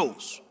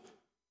idols.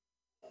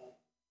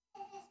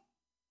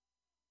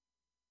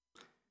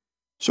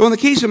 So in the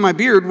case of my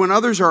beard, when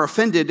others are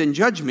offended and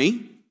judge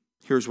me,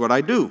 here's what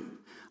I do.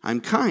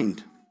 I'm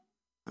kind.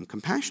 I'm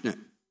compassionate.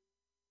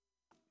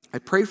 I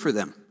pray for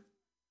them.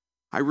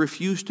 I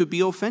refuse to be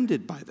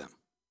offended by them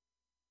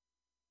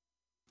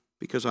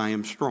because I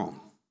am strong.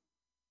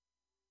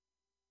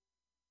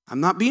 I'm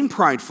not being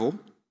prideful.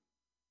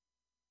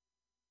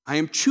 I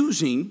am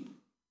choosing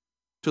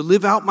to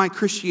live out my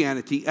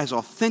Christianity as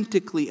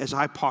authentically as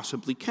I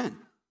possibly can.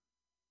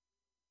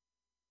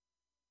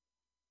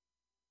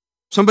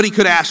 Somebody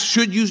could ask,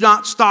 should you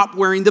not stop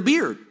wearing the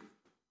beard?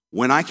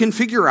 When I can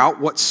figure out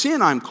what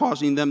sin I'm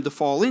causing them to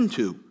fall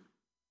into,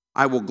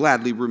 I will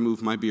gladly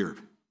remove my beard.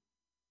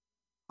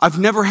 I've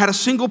never had a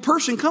single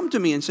person come to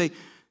me and say,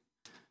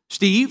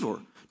 Steve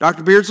or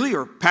Dr. Beardsley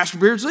or Pastor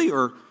Beardsley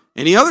or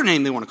any other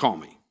name they want to call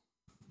me.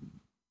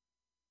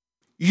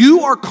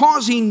 You are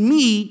causing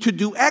me to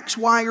do X,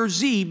 Y, or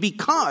Z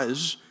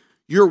because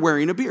you're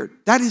wearing a beard.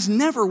 That is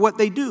never what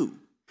they do.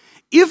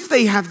 If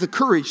they have the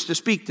courage to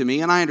speak to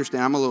me, and I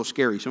understand I'm a little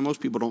scary, so most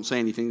people don't say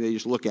anything, they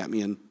just look at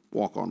me and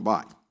walk on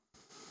by.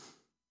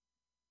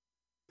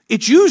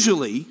 It's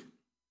usually,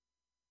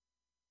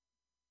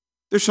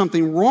 there's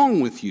something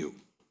wrong with you.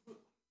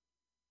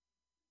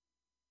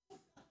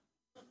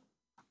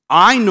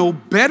 I know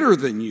better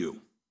than you.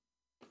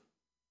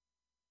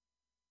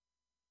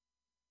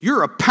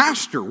 You're a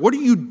pastor. What are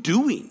you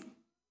doing?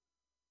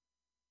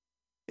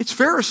 It's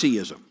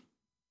Phariseeism.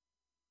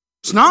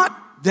 It's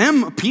not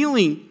them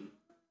appealing,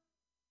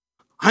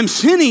 I'm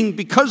sinning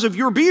because of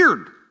your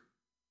beard.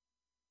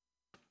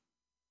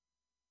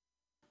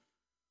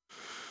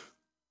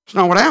 It's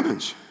not what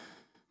happens.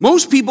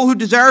 Most people who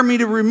desire me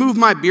to remove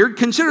my beard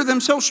consider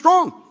themselves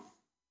strong,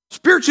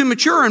 spiritually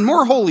mature, and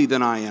more holy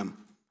than I am.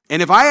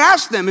 And if I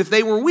asked them if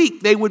they were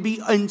weak, they would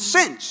be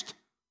incensed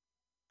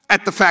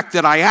at the fact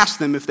that I asked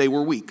them if they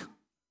were weak.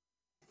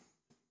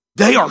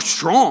 They are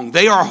strong.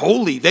 They are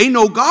holy. They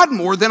know God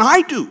more than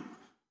I do.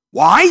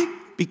 Why?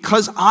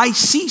 Because I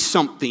see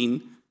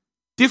something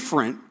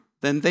different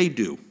than they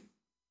do.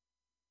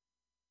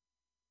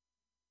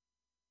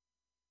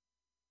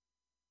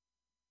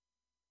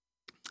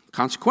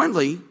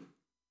 Consequently,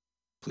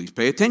 please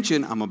pay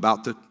attention. I'm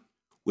about to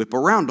whip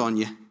around on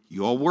you.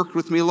 You all worked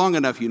with me long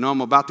enough. You know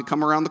I'm about to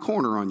come around the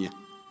corner on you.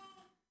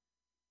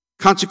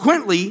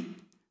 Consequently,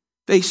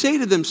 they say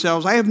to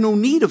themselves, I have no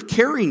need of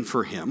caring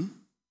for him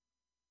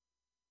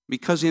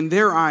because in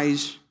their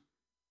eyes,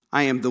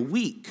 I am the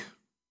weak.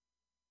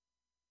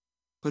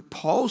 But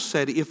Paul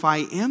said, if I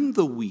am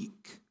the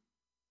weak,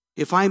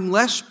 if I'm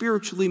less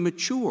spiritually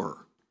mature,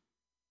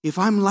 if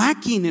I'm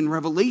lacking in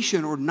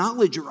revelation or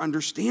knowledge or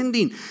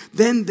understanding,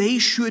 then they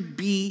should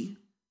be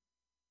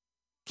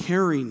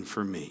caring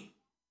for me,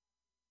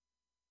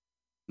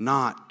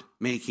 not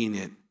making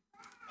it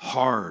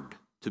hard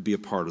to be a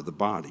part of the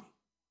body.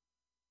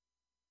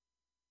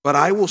 But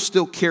I will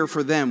still care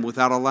for them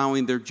without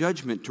allowing their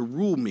judgment to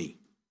rule me,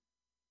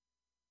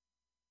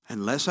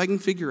 unless I can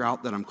figure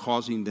out that I'm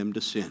causing them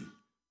to sin.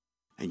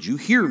 And you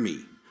hear me.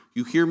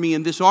 You hear me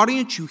in this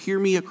audience. You hear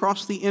me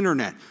across the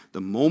internet.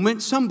 The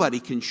moment somebody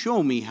can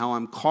show me how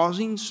I'm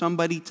causing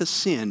somebody to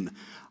sin,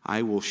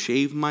 I will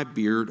shave my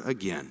beard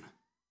again.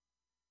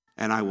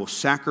 And I will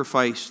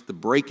sacrifice the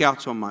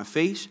breakouts on my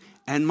face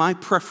and my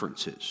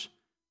preferences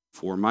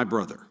for my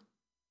brother.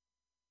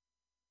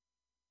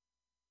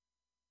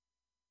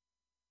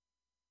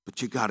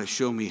 But you got to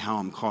show me how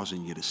I'm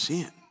causing you to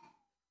sin.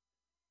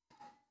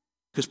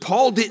 Because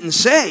Paul didn't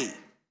say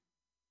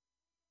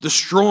the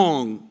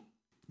strong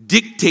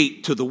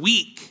dictate to the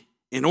weak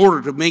in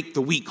order to make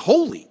the weak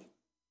holy.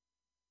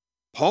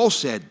 Paul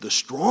said the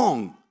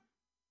strong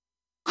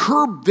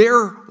curb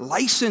their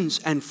license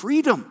and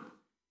freedom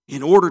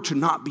in order to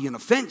not be an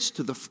offense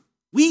to the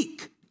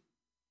weak,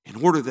 in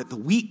order that the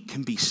weak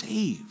can be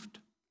saved.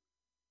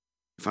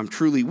 If I'm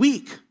truly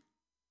weak,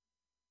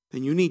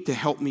 then you need to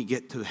help me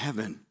get to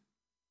heaven,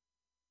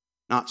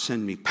 not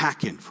send me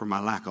packing for my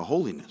lack of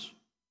holiness.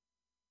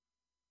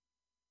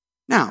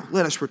 Now,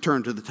 let us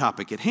return to the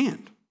topic at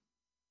hand.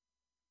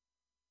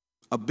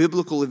 A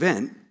biblical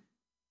event,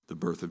 the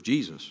birth of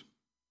Jesus,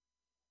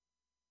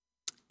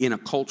 in a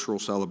cultural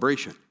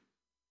celebration,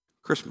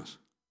 Christmas.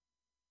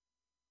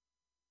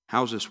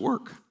 How's this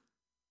work?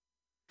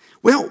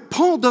 Well,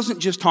 Paul doesn't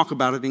just talk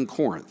about it in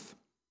Corinth.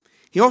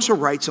 He also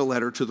writes a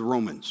letter to the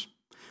Romans,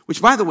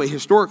 which, by the way,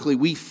 historically,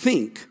 we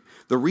think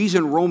the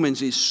reason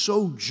Romans is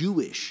so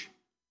Jewish,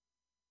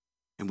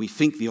 and we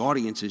think the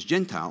audience is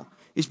Gentile,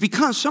 is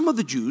because some of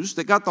the Jews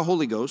that got the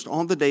Holy Ghost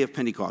on the day of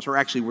Pentecost, or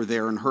actually were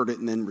there and heard it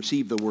and then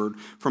received the word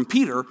from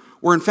Peter,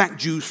 were in fact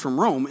Jews from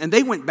Rome, and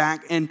they went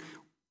back, and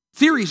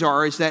theories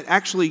are is that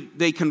actually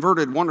they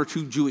converted one or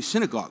two Jewish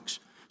synagogues.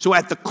 So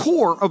at the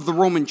core of the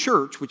Roman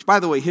church, which by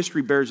the way,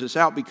 history bears this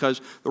out because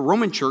the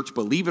Roman church,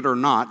 believe it or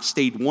not,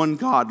 stayed one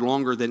God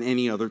longer than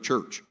any other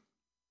church.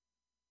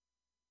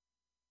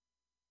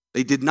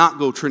 They did not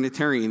go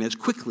Trinitarian as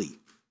quickly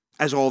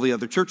as all the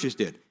other churches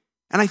did.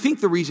 And I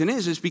think the reason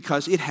is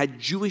because it had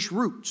Jewish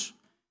roots.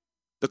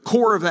 The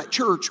core of that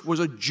church was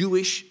a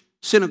Jewish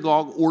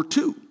synagogue or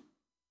two.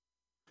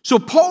 So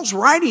Paul's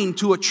writing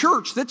to a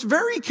church that's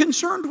very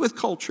concerned with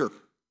culture.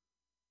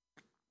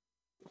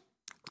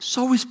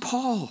 So is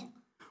Paul.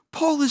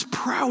 Paul is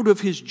proud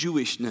of his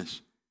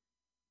Jewishness.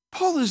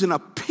 Paul is an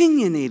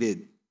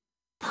opinionated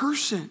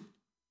person.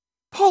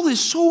 Paul is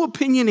so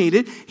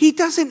opinionated, he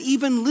doesn't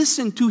even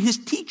listen to his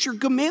teacher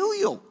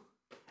Gamaliel.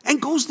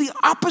 and goes the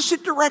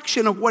opposite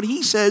direction of what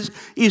he says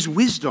is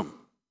wisdom.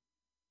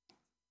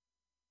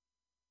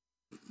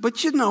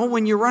 But you know,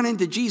 when you run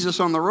into Jesus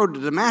on the road to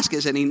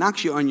Damascus and he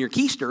knocks you on your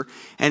keister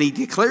and he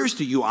declares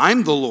to you,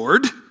 I'm the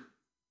Lord,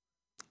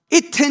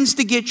 it tends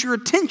to get your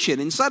attention.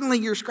 And suddenly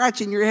you're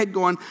scratching your head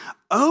going,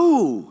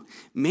 oh,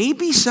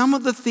 maybe some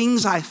of the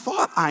things I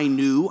thought I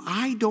knew,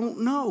 I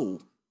don't know.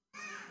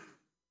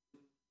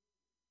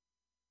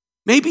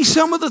 Maybe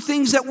some of the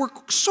things that were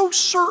so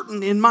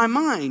certain in my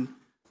mind,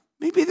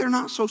 maybe they're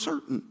not so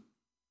certain.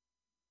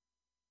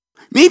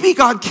 Maybe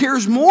God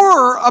cares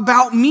more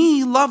about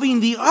me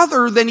loving the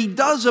other than he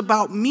does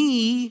about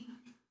me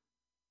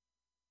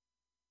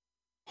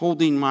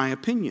holding my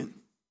opinion.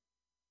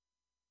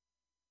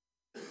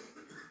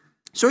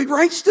 So he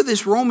writes to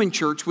this Roman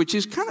church, which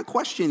is kind of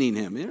questioning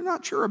him. They're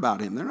not sure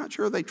about him. They're not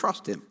sure they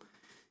trust him.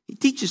 He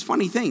teaches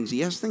funny things. He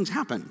has things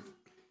happen.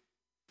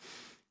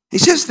 He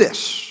says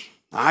this.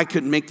 I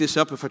couldn't make this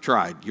up if I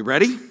tried. You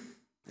ready?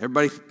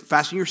 Everybody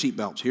fasten your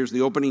seatbelts. Here's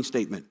the opening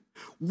statement.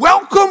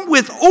 Welcome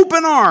with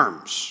open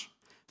arms,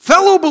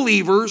 fellow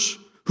believers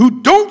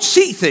who don't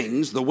see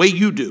things the way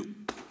you do.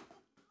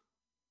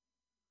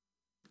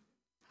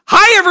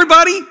 Hi,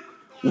 everybody.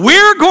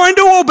 We're going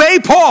to obey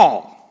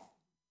Paul.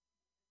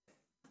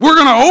 We're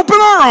going to open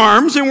our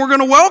arms and we're going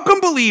to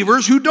welcome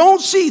believers who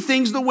don't see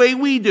things the way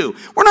we do.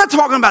 We're not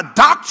talking about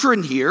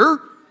doctrine here.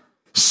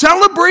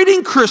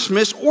 Celebrating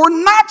Christmas or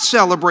not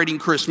celebrating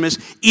Christmas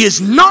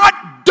is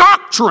not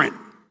doctrine.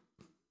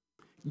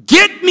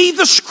 Get me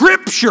the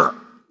scripture.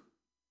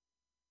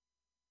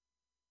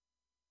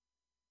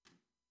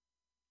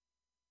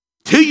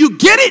 Till you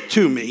get it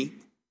to me,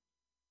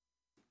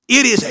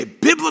 it is a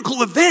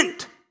biblical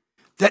event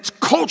that's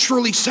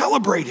culturally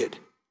celebrated.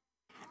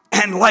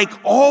 And like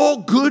all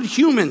good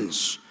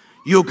humans,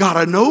 you got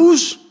a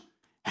nose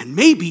and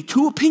maybe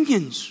two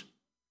opinions.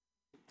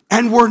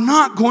 And we're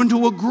not going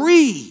to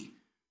agree.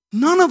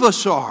 None of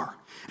us are.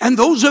 And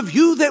those of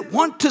you that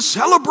want to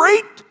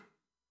celebrate,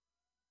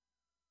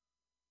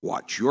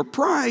 watch your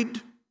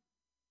pride.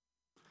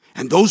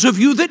 And those of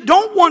you that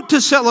don't want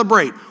to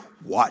celebrate,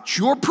 watch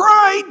your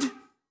pride.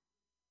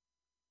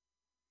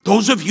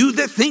 Those of you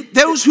that think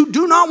those who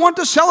do not want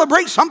to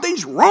celebrate,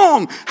 something's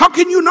wrong. How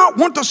can you not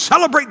want to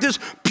celebrate this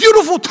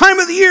beautiful time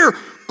of the year?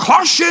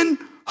 Caution,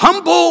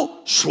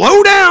 humble,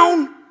 slow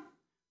down.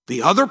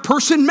 The other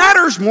person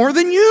matters more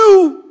than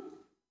you.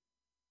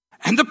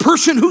 And the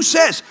person who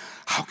says,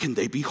 how can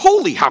they be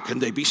holy? How can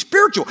they be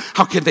spiritual?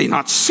 How can they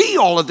not see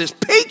all of this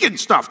pagan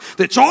stuff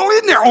that's all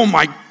in there? Oh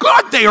my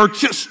God,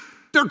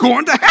 they're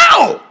going to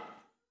hell.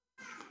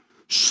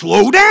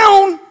 Slow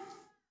down.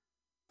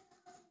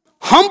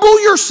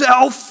 Humble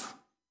yourself.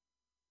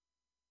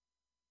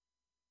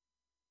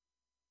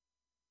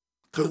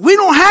 Because we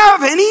don't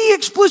have any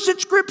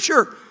explicit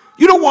scripture.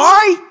 You know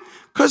why?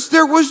 Because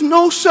there was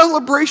no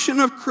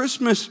celebration of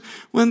Christmas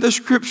when the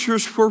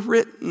scriptures were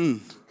written.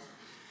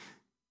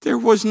 There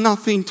was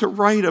nothing to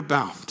write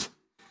about.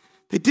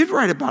 They did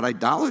write about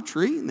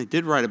idolatry, and they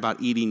did write about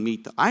eating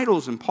meat to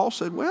idols, and Paul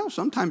said, well,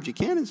 sometimes you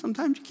can and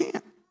sometimes you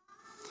can't.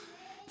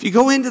 If you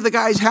go into the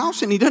guy's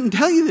house and he doesn't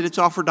tell you that it's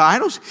offered to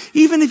idols,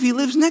 even if he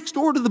lives next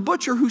door to the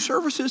butcher who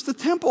services the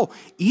temple,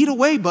 eat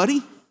away,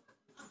 buddy.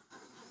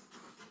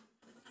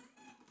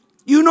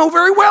 You know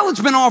very well it's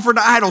been offered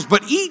to idols,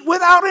 but eat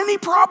without any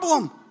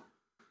problem.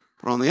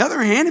 But on the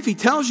other hand, if he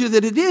tells you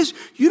that it is,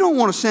 you don't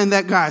want to send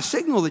that guy a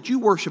signal that you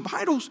worship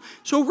idols,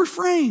 so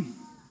refrain.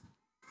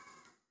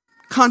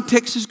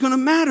 Context is going to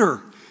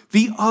matter.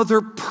 The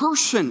other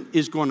person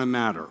is going to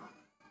matter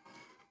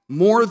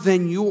more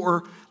than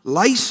your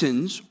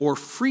license or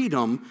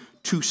freedom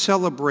to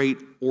celebrate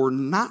or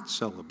not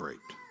celebrate.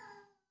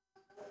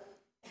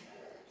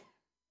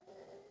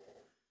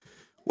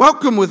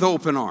 Welcome with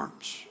open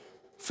arms,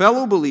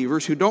 fellow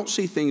believers who don't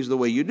see things the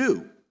way you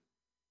do.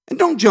 And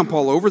don't jump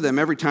all over them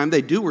every time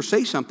they do or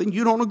say something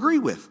you don't agree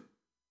with.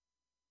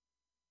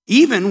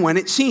 Even when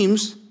it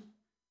seems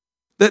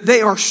that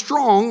they are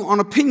strong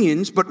on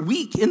opinions but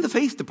weak in the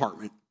faith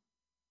department.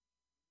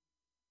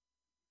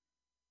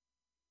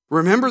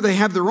 Remember, they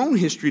have their own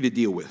history to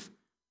deal with.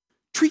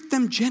 Treat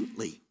them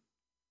gently.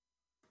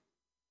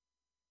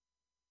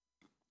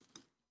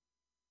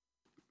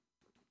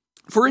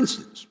 For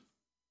instance,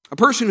 a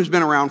person who's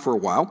been around for a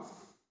while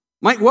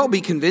might well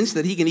be convinced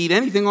that he can eat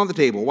anything on the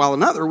table, while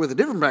another with a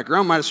different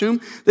background might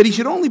assume that he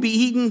should only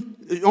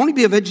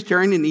be a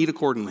vegetarian and eat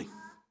accordingly.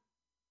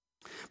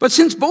 But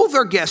since both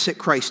are guests at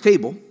Christ's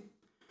table,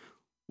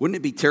 wouldn't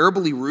it be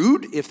terribly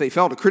rude if they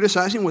fell to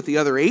criticizing what the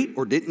other ate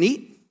or didn't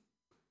eat?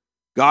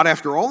 God,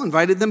 after all,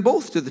 invited them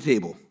both to the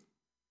table.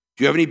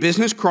 Do you have any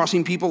business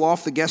crossing people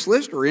off the guest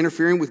list or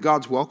interfering with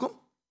God's welcome?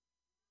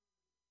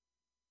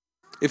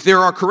 If there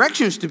are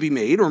corrections to be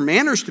made or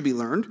manners to be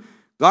learned,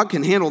 God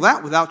can handle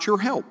that without your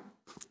help.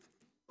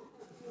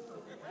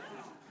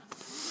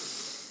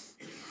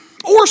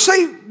 Or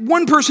say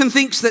one person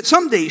thinks that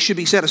some days should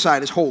be set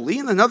aside as holy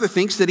and another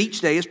thinks that each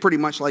day is pretty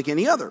much like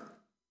any other.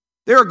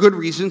 There are good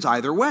reasons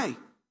either way.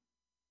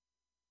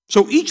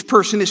 So each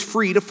person is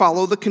free to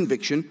follow the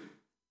conviction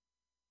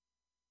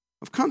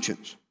of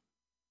conscience.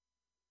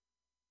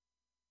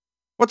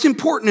 What's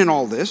important in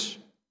all this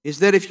is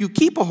that if you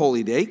keep a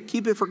holy day,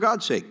 keep it for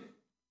God's sake.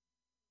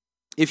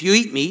 If you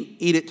eat meat,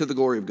 eat it to the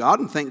glory of God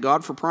and thank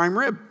God for prime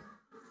rib.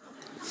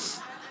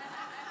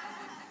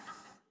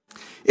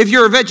 If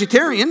you're a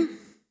vegetarian,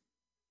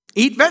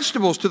 eat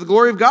vegetables to the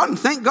glory of God and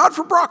thank God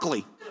for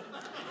broccoli.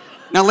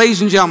 Now,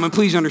 ladies and gentlemen,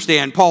 please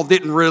understand, Paul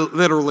didn't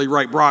literally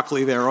write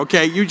broccoli there,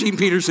 okay? Eugene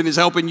Peterson is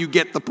helping you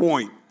get the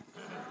point.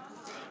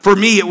 For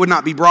me, it would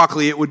not be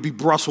broccoli, it would be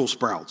Brussels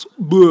sprouts.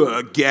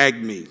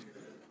 Gag me.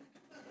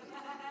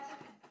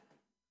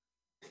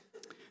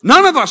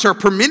 None of us are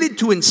permitted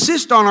to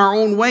insist on our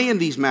own way in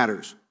these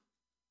matters.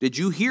 Did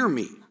you hear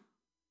me?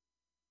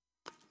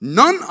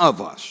 None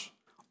of us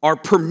are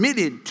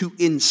permitted to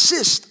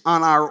insist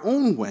on our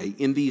own way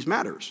in these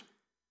matters.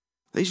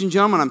 Ladies and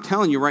gentlemen, I'm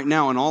telling you right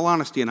now, in all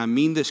honesty, and I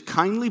mean this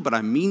kindly, but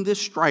I mean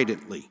this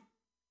stridently.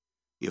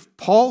 If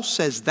Paul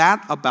says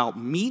that about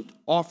meat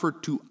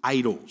offered to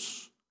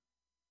idols,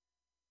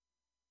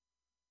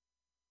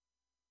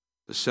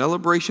 the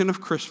celebration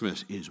of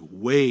Christmas is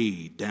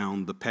way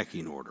down the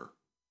pecking order.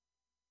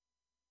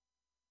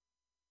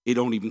 It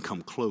don't even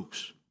come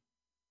close.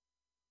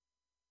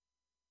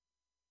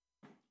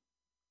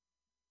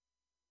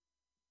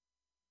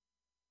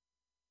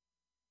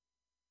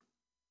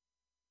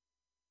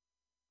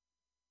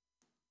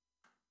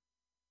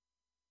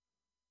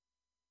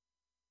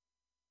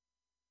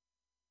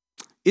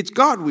 It's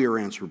God we are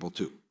answerable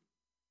to,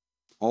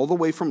 all the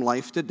way from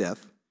life to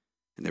death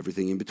and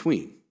everything in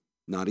between,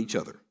 not each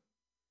other.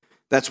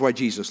 That's why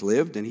Jesus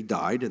lived, and he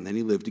died, and then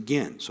he lived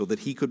again, so that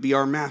he could be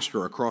our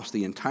master across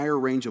the entire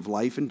range of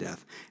life and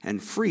death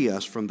and free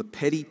us from the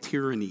petty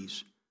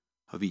tyrannies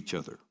of each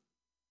other.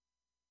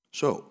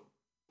 So,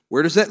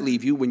 where does that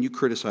leave you when you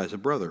criticize a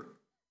brother?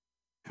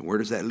 And where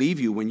does that leave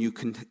you when you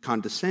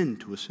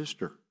condescend to a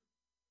sister?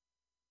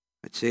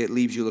 I'd say it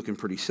leaves you looking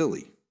pretty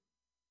silly,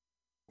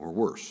 or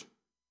worse.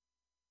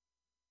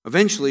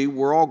 Eventually,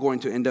 we're all going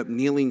to end up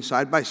kneeling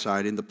side by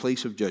side in the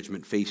place of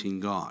judgment facing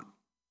God.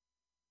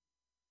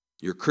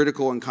 Your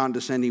critical and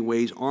condescending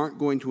ways aren't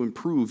going to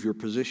improve your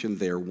position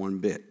there one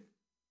bit.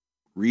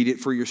 Read it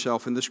for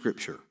yourself in the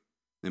scripture.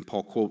 Then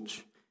Paul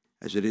quotes,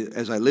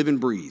 as I live and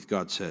breathe,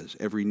 God says,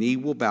 every knee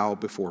will bow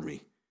before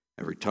me.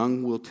 Every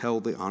tongue will tell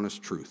the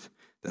honest truth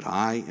that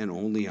I and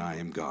only I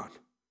am God.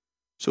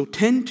 So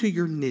tend to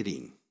your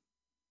knitting.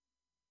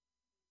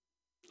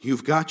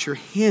 You've got your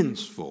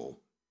hands full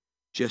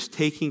just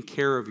taking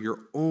care of your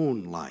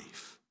own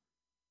life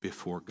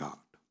before God.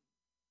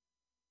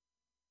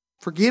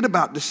 Forget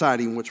about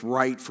deciding what's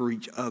right for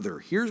each other.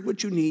 Here's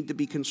what you need to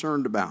be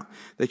concerned about,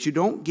 that you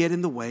don't get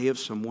in the way of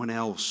someone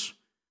else,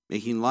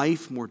 making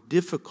life more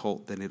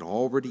difficult than it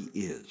already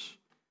is.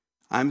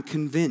 I'm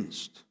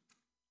convinced,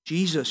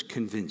 Jesus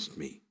convinced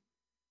me,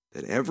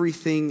 that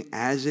everything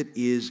as it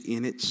is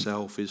in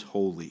itself is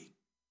holy.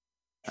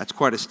 That's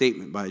quite a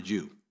statement by a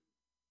Jew.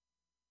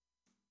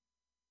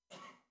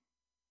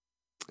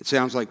 It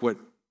sounds like what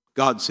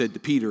God said to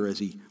Peter as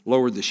he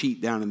lowered the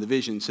sheet down in the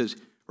vision. It says,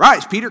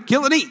 rise, Peter,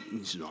 kill and eat. And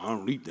he says, I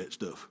don't eat that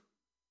stuff.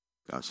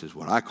 God says,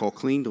 what I call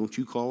clean, don't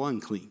you call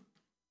unclean.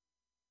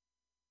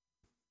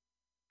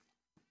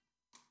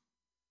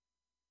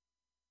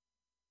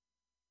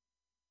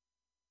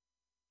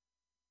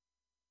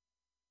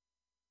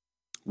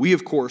 We,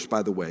 of course,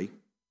 by the way,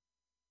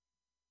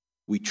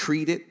 we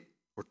treat it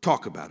or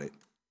talk about it,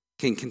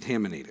 can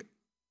contaminate it.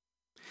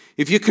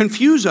 If you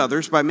confuse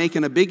others by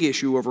making a big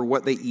issue over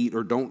what they eat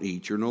or don't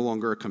eat, you're no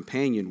longer a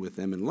companion with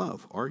them in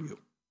love, are you?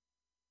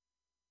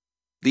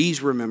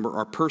 These, remember,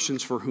 are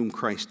persons for whom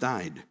Christ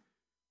died.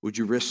 Would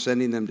you risk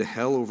sending them to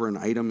hell over an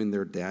item in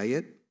their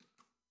diet?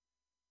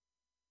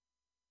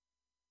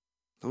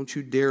 Don't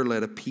you dare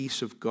let a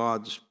piece of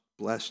God's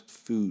blessed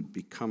food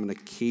become an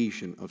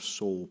occasion of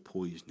soul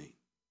poisoning.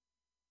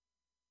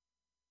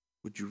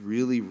 Would you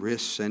really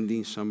risk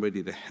sending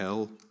somebody to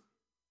hell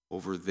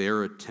over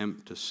their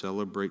attempt to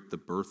celebrate the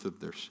birth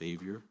of their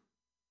Savior?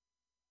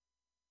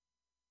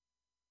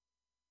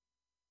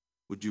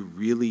 Would you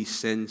really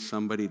send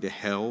somebody to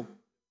hell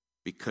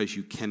because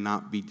you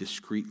cannot be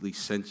discreetly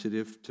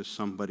sensitive to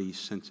somebody's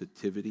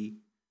sensitivity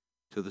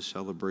to the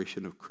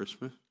celebration of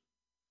Christmas?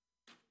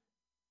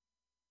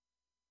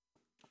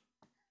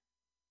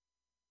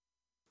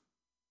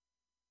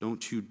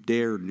 Don't you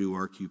dare, New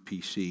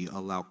RQPC,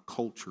 allow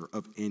culture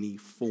of any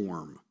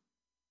form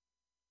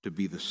to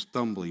be the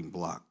stumbling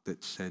block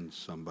that sends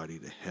somebody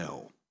to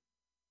hell.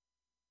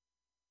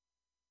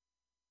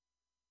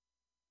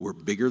 We're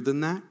bigger than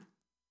that.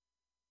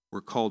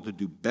 We're called to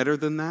do better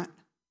than that.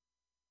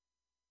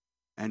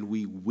 And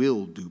we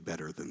will do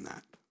better than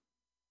that.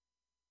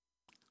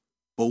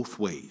 Both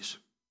ways.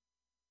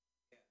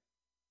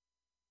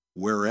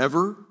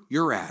 Wherever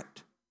you're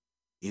at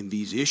in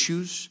these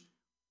issues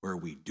where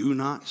we do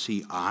not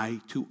see eye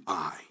to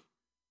eye,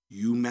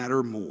 you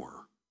matter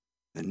more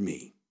than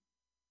me.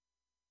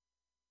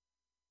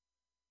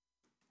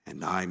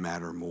 And I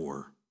matter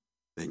more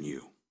than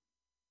you.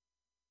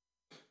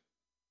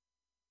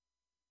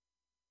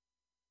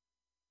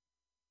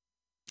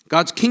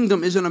 God's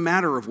kingdom isn't a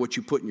matter of what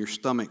you put in your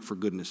stomach, for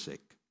goodness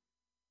sake.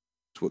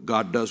 It's what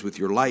God does with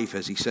your life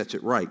as he sets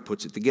it right,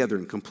 puts it together,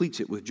 and completes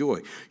it with joy.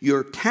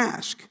 Your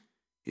task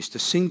is to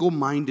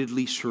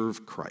single-mindedly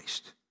serve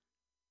Christ.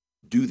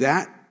 Do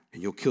that,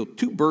 and you'll kill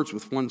two birds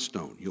with one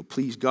stone. You'll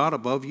please God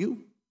above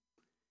you,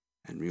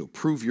 and you'll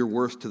prove your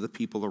worth to the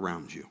people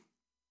around you.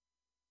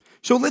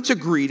 So let's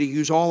agree to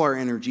use all our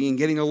energy in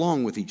getting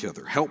along with each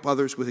other. Help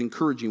others with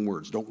encouraging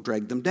words. Don't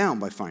drag them down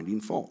by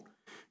finding fault.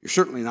 You're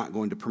certainly not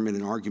going to permit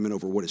an argument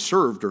over what is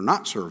served or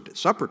not served at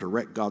supper to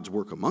wreck God's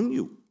work among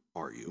you,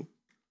 are you?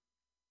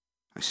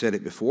 I said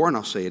it before, and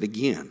I'll say it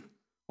again.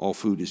 All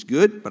food is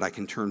good, but it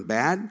can turn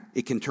bad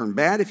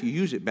if you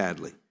use it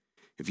badly.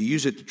 If you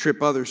use it to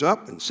trip others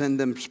up and send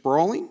them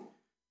sprawling,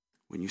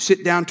 when you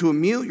sit down to a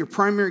meal, your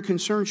primary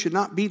concern should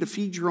not be to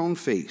feed your own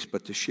face,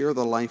 but to share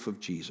the life of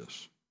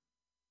Jesus.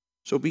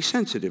 So be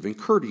sensitive and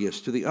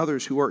courteous to the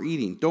others who are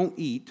eating. Don't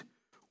eat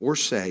or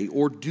say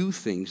or do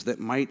things that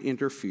might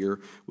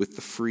interfere with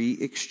the free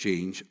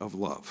exchange of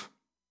love.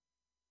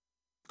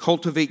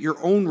 Cultivate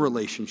your own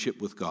relationship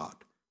with God,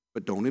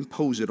 but don't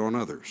impose it on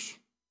others.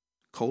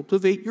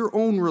 Cultivate your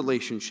own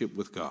relationship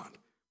with God,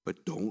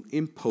 but don't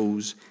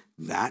impose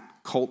that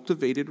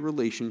cultivated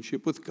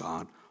relationship with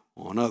God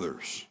on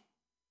others.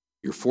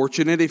 You're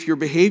fortunate if your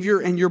behavior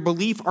and your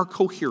belief are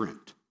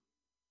coherent.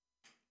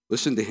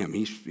 Listen to him.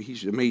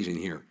 He's amazing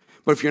here.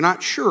 But if you're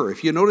not sure,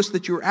 if you notice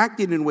that you're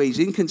acting in ways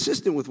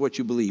inconsistent with what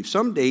you believe,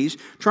 some days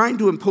trying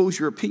to impose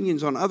your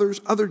opinions on others,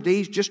 other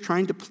days just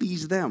trying to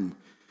please them,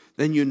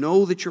 then you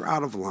know that you're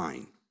out of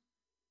line.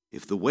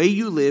 If the way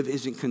you live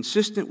isn't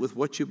consistent with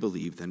what you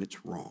believe, then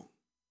it's wrong.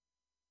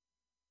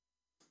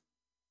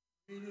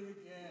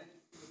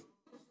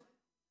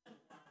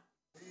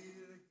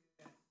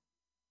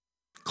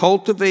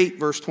 Cultivate,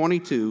 verse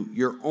 22,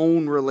 your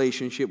own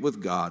relationship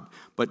with God,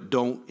 but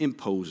don't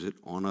impose it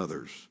on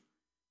others.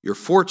 You're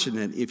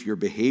fortunate if your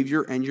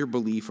behavior and your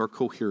belief are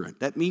coherent.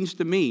 That means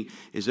to me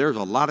is there's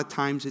a lot of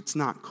times it's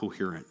not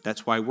coherent.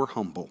 That's why we're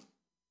humble.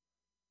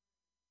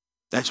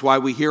 That's why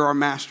we hear our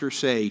master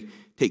say,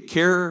 take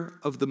care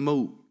of the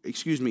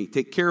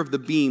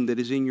beam that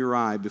is in your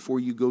eye before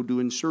you go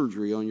doing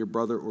surgery on your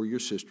brother or your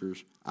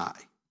sister's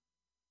eye.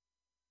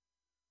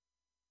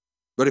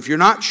 But if you're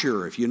not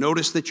sure, if you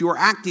notice that you are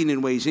acting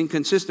in ways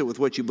inconsistent with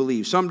what you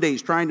believe, some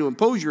days trying to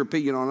impose your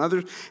opinion on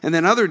others, and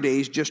then other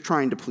days just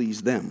trying to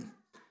please them,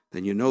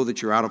 then you know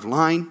that you're out of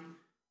line.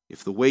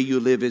 If the way you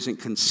live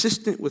isn't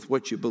consistent with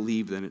what you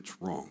believe, then it's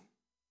wrong.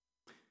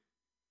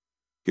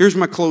 Here's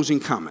my closing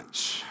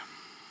comments.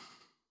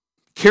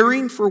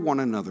 Caring for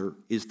one another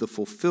is the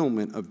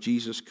fulfillment of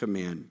Jesus'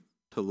 command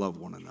to love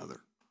one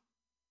another.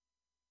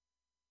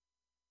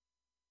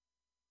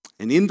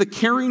 And in the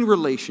caring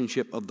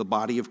relationship of the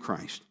body of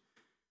Christ,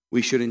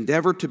 we should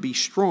endeavor to be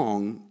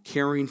strong,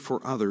 caring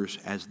for others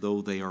as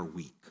though they are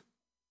weak.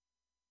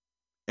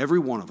 Every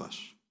one of us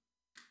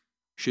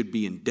should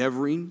be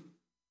endeavoring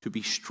to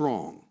be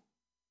strong,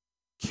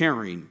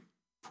 caring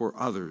for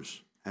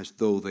others as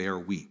though they are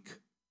weak.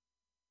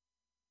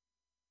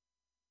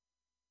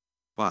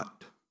 But,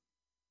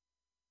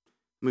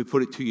 let me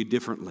put it to you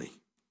differently.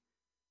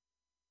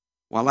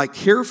 While I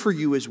care for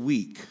you as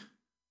weak,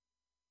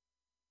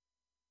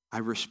 I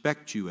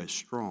respect you as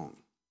strong.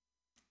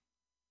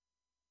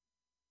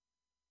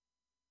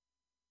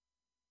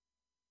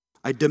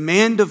 I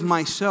demand of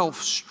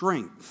myself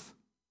strength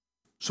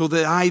so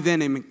that I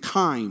then am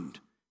kind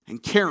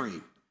and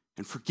caring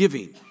and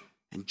forgiving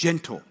and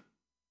gentle.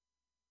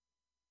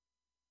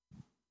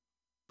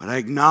 But I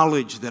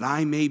acknowledge that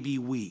I may be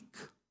weak.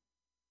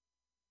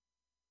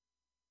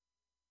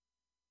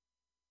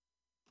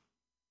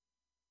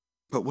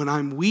 But when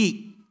I'm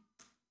weak,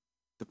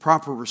 the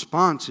proper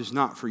response is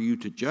not for you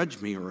to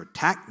judge me or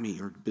attack me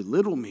or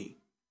belittle me.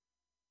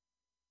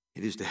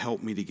 It is to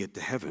help me to get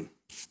to heaven.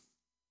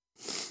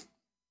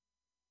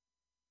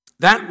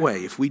 That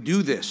way, if we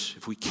do this,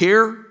 if we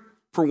care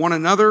for one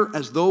another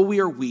as though we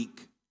are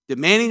weak,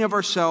 demanding of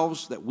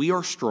ourselves that we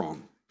are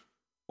strong,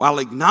 while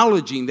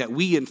acknowledging that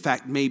we in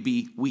fact may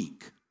be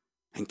weak,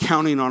 and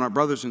counting on our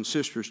brothers and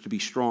sisters to be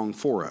strong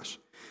for us.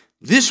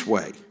 This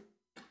way,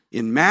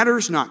 in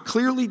matters not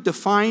clearly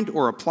defined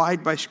or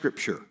applied by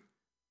Scripture,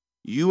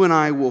 you and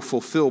I will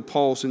fulfill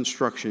Paul's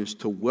instructions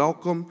to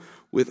welcome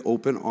with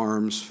open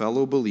arms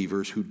fellow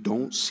believers who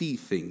don't see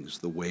things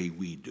the way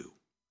we do.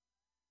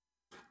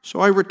 So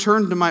I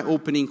return to my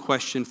opening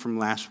question from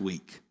last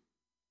week.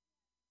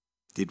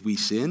 Did we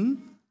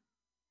sin?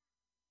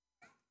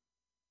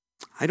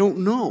 I don't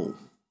know,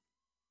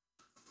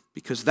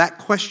 because that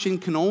question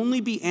can only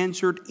be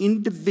answered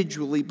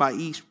individually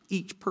by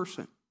each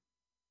person.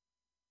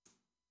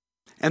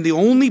 And the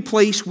only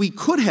place we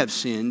could have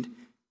sinned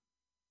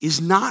is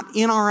not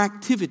in our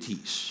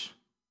activities,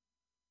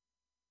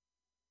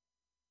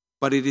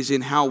 but it is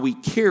in how we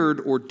cared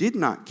or did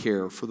not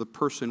care for the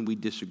person we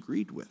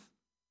disagreed with.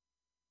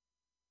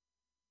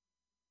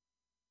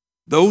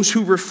 Those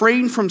who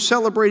refrain from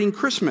celebrating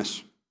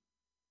Christmas,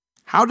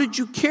 how did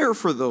you care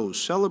for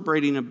those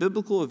celebrating a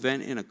biblical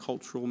event in a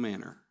cultural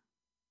manner?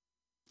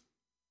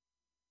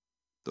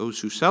 those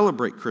who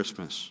celebrate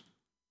Christmas,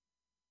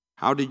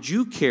 how did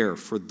you care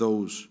for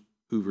those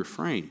who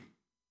refrain?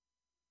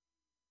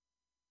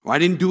 Well, I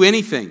didn't do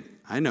anything.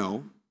 I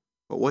know.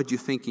 But what did you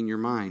think in your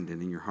mind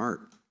and in your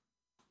heart?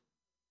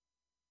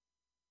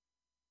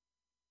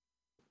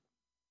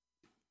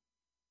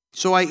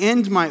 So I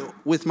end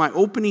with my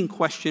opening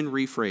question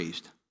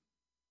rephrased.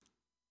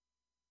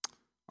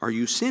 Are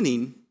you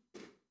sinning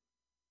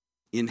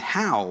in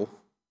how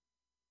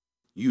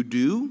you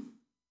do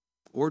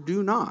or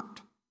do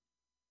not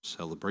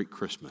celebrate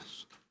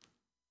Christmas?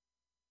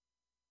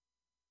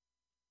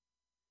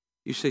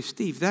 You say,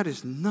 Steve, that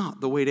is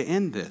not the way to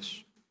end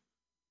this.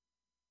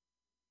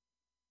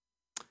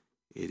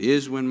 It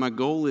is when my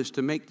goal is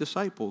to make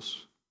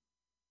disciples.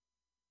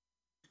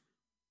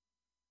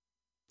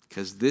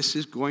 Because this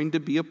is going to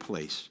be a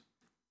place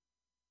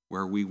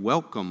where we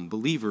welcome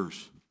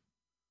believers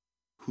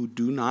who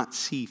do not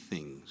see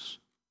things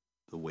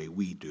the way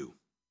we do.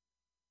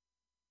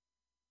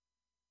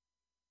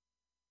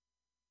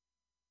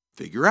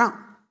 Figure out.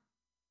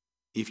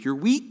 If you're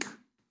weak,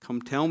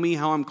 come tell me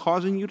how I'm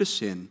causing you to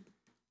sin,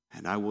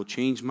 and I will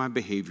change my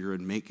behavior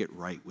and make it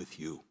right with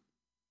you.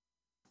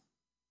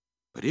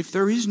 But if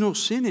there is no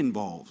sin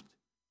involved,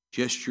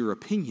 just your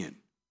opinion,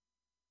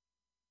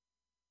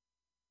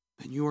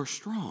 then you are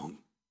strong.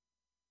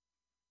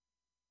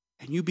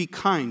 And you be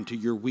kind to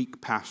your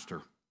weak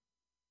pastor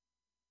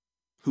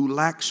who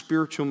lacks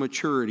spiritual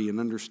maturity and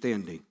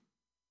understanding.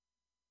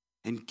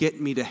 And get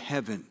me to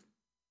heaven.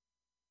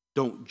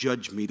 Don't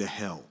judge me to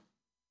hell.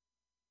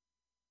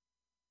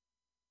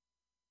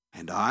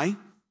 And I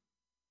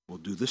will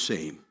do the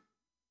same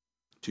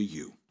to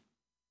you.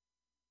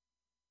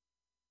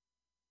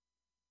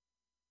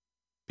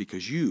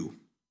 Because you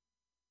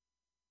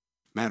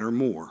matter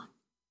more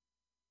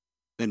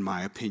than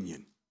my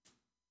opinion.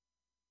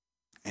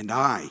 And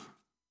I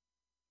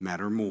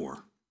matter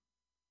more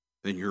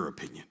than your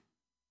opinion.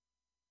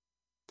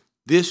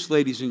 This,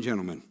 ladies and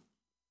gentlemen,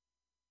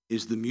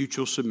 is the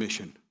mutual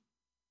submission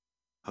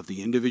of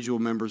the individual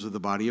members of the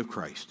body of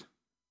Christ,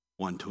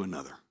 one to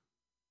another.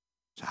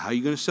 So how are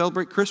you going to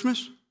celebrate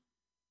Christmas?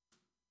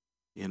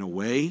 In a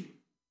way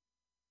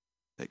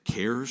that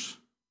cares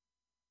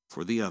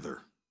for the other.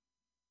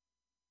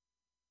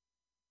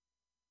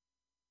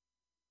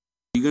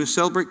 Are you going to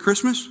celebrate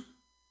Christmas?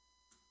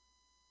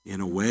 In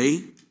a way?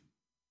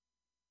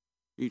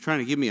 Are you trying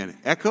to give me an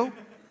echo?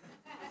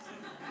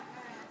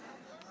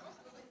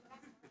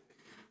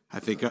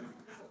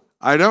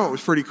 I know, it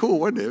was pretty cool,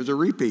 wasn't it? It was a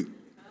repeat.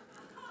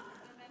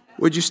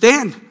 Would you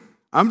stand?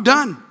 I'm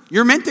done.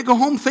 You're meant to go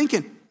home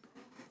thinking.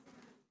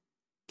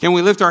 Can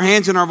we lift our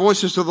hands and our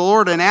voices to the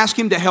Lord and ask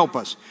Him to help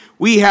us?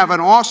 We have an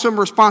awesome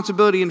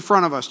responsibility in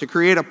front of us to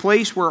create a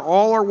place where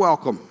all are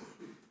welcome,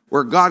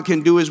 where God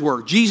can do His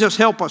work. Jesus,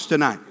 help us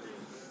tonight.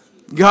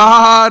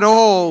 God,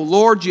 oh,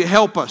 Lord, you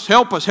help us.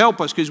 Help us,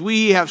 because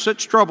we have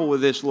such trouble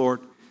with this, Lord.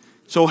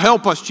 So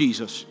help us,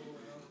 Jesus.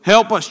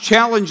 Help us,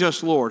 challenge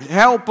us, Lord.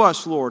 Help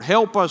us, Lord.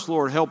 Help us,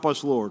 Lord. Help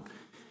us, Lord.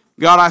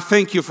 God, I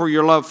thank you for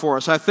your love for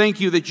us. I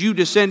thank you that you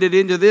descended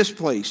into this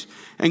place.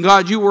 And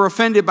God, you were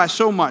offended by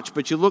so much,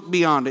 but you looked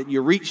beyond it.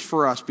 You reached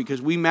for us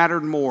because we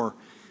mattered more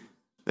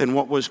than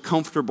what was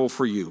comfortable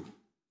for you.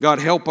 God,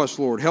 help us,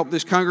 Lord. Help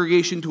this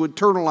congregation to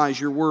internalize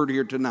your word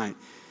here tonight.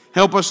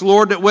 Help us,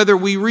 Lord, that whether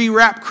we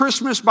rewrap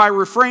Christmas by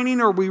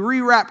refraining or we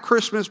rewrap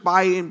Christmas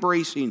by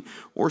embracing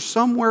or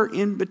somewhere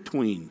in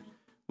between,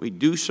 we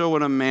do so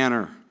in a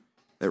manner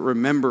that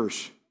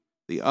remembers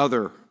the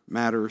other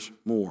matters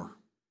more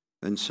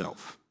than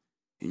self.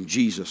 In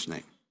Jesus'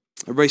 name.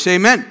 Everybody say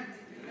amen. Amen.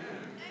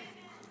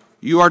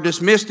 You are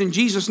dismissed in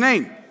Jesus'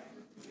 name.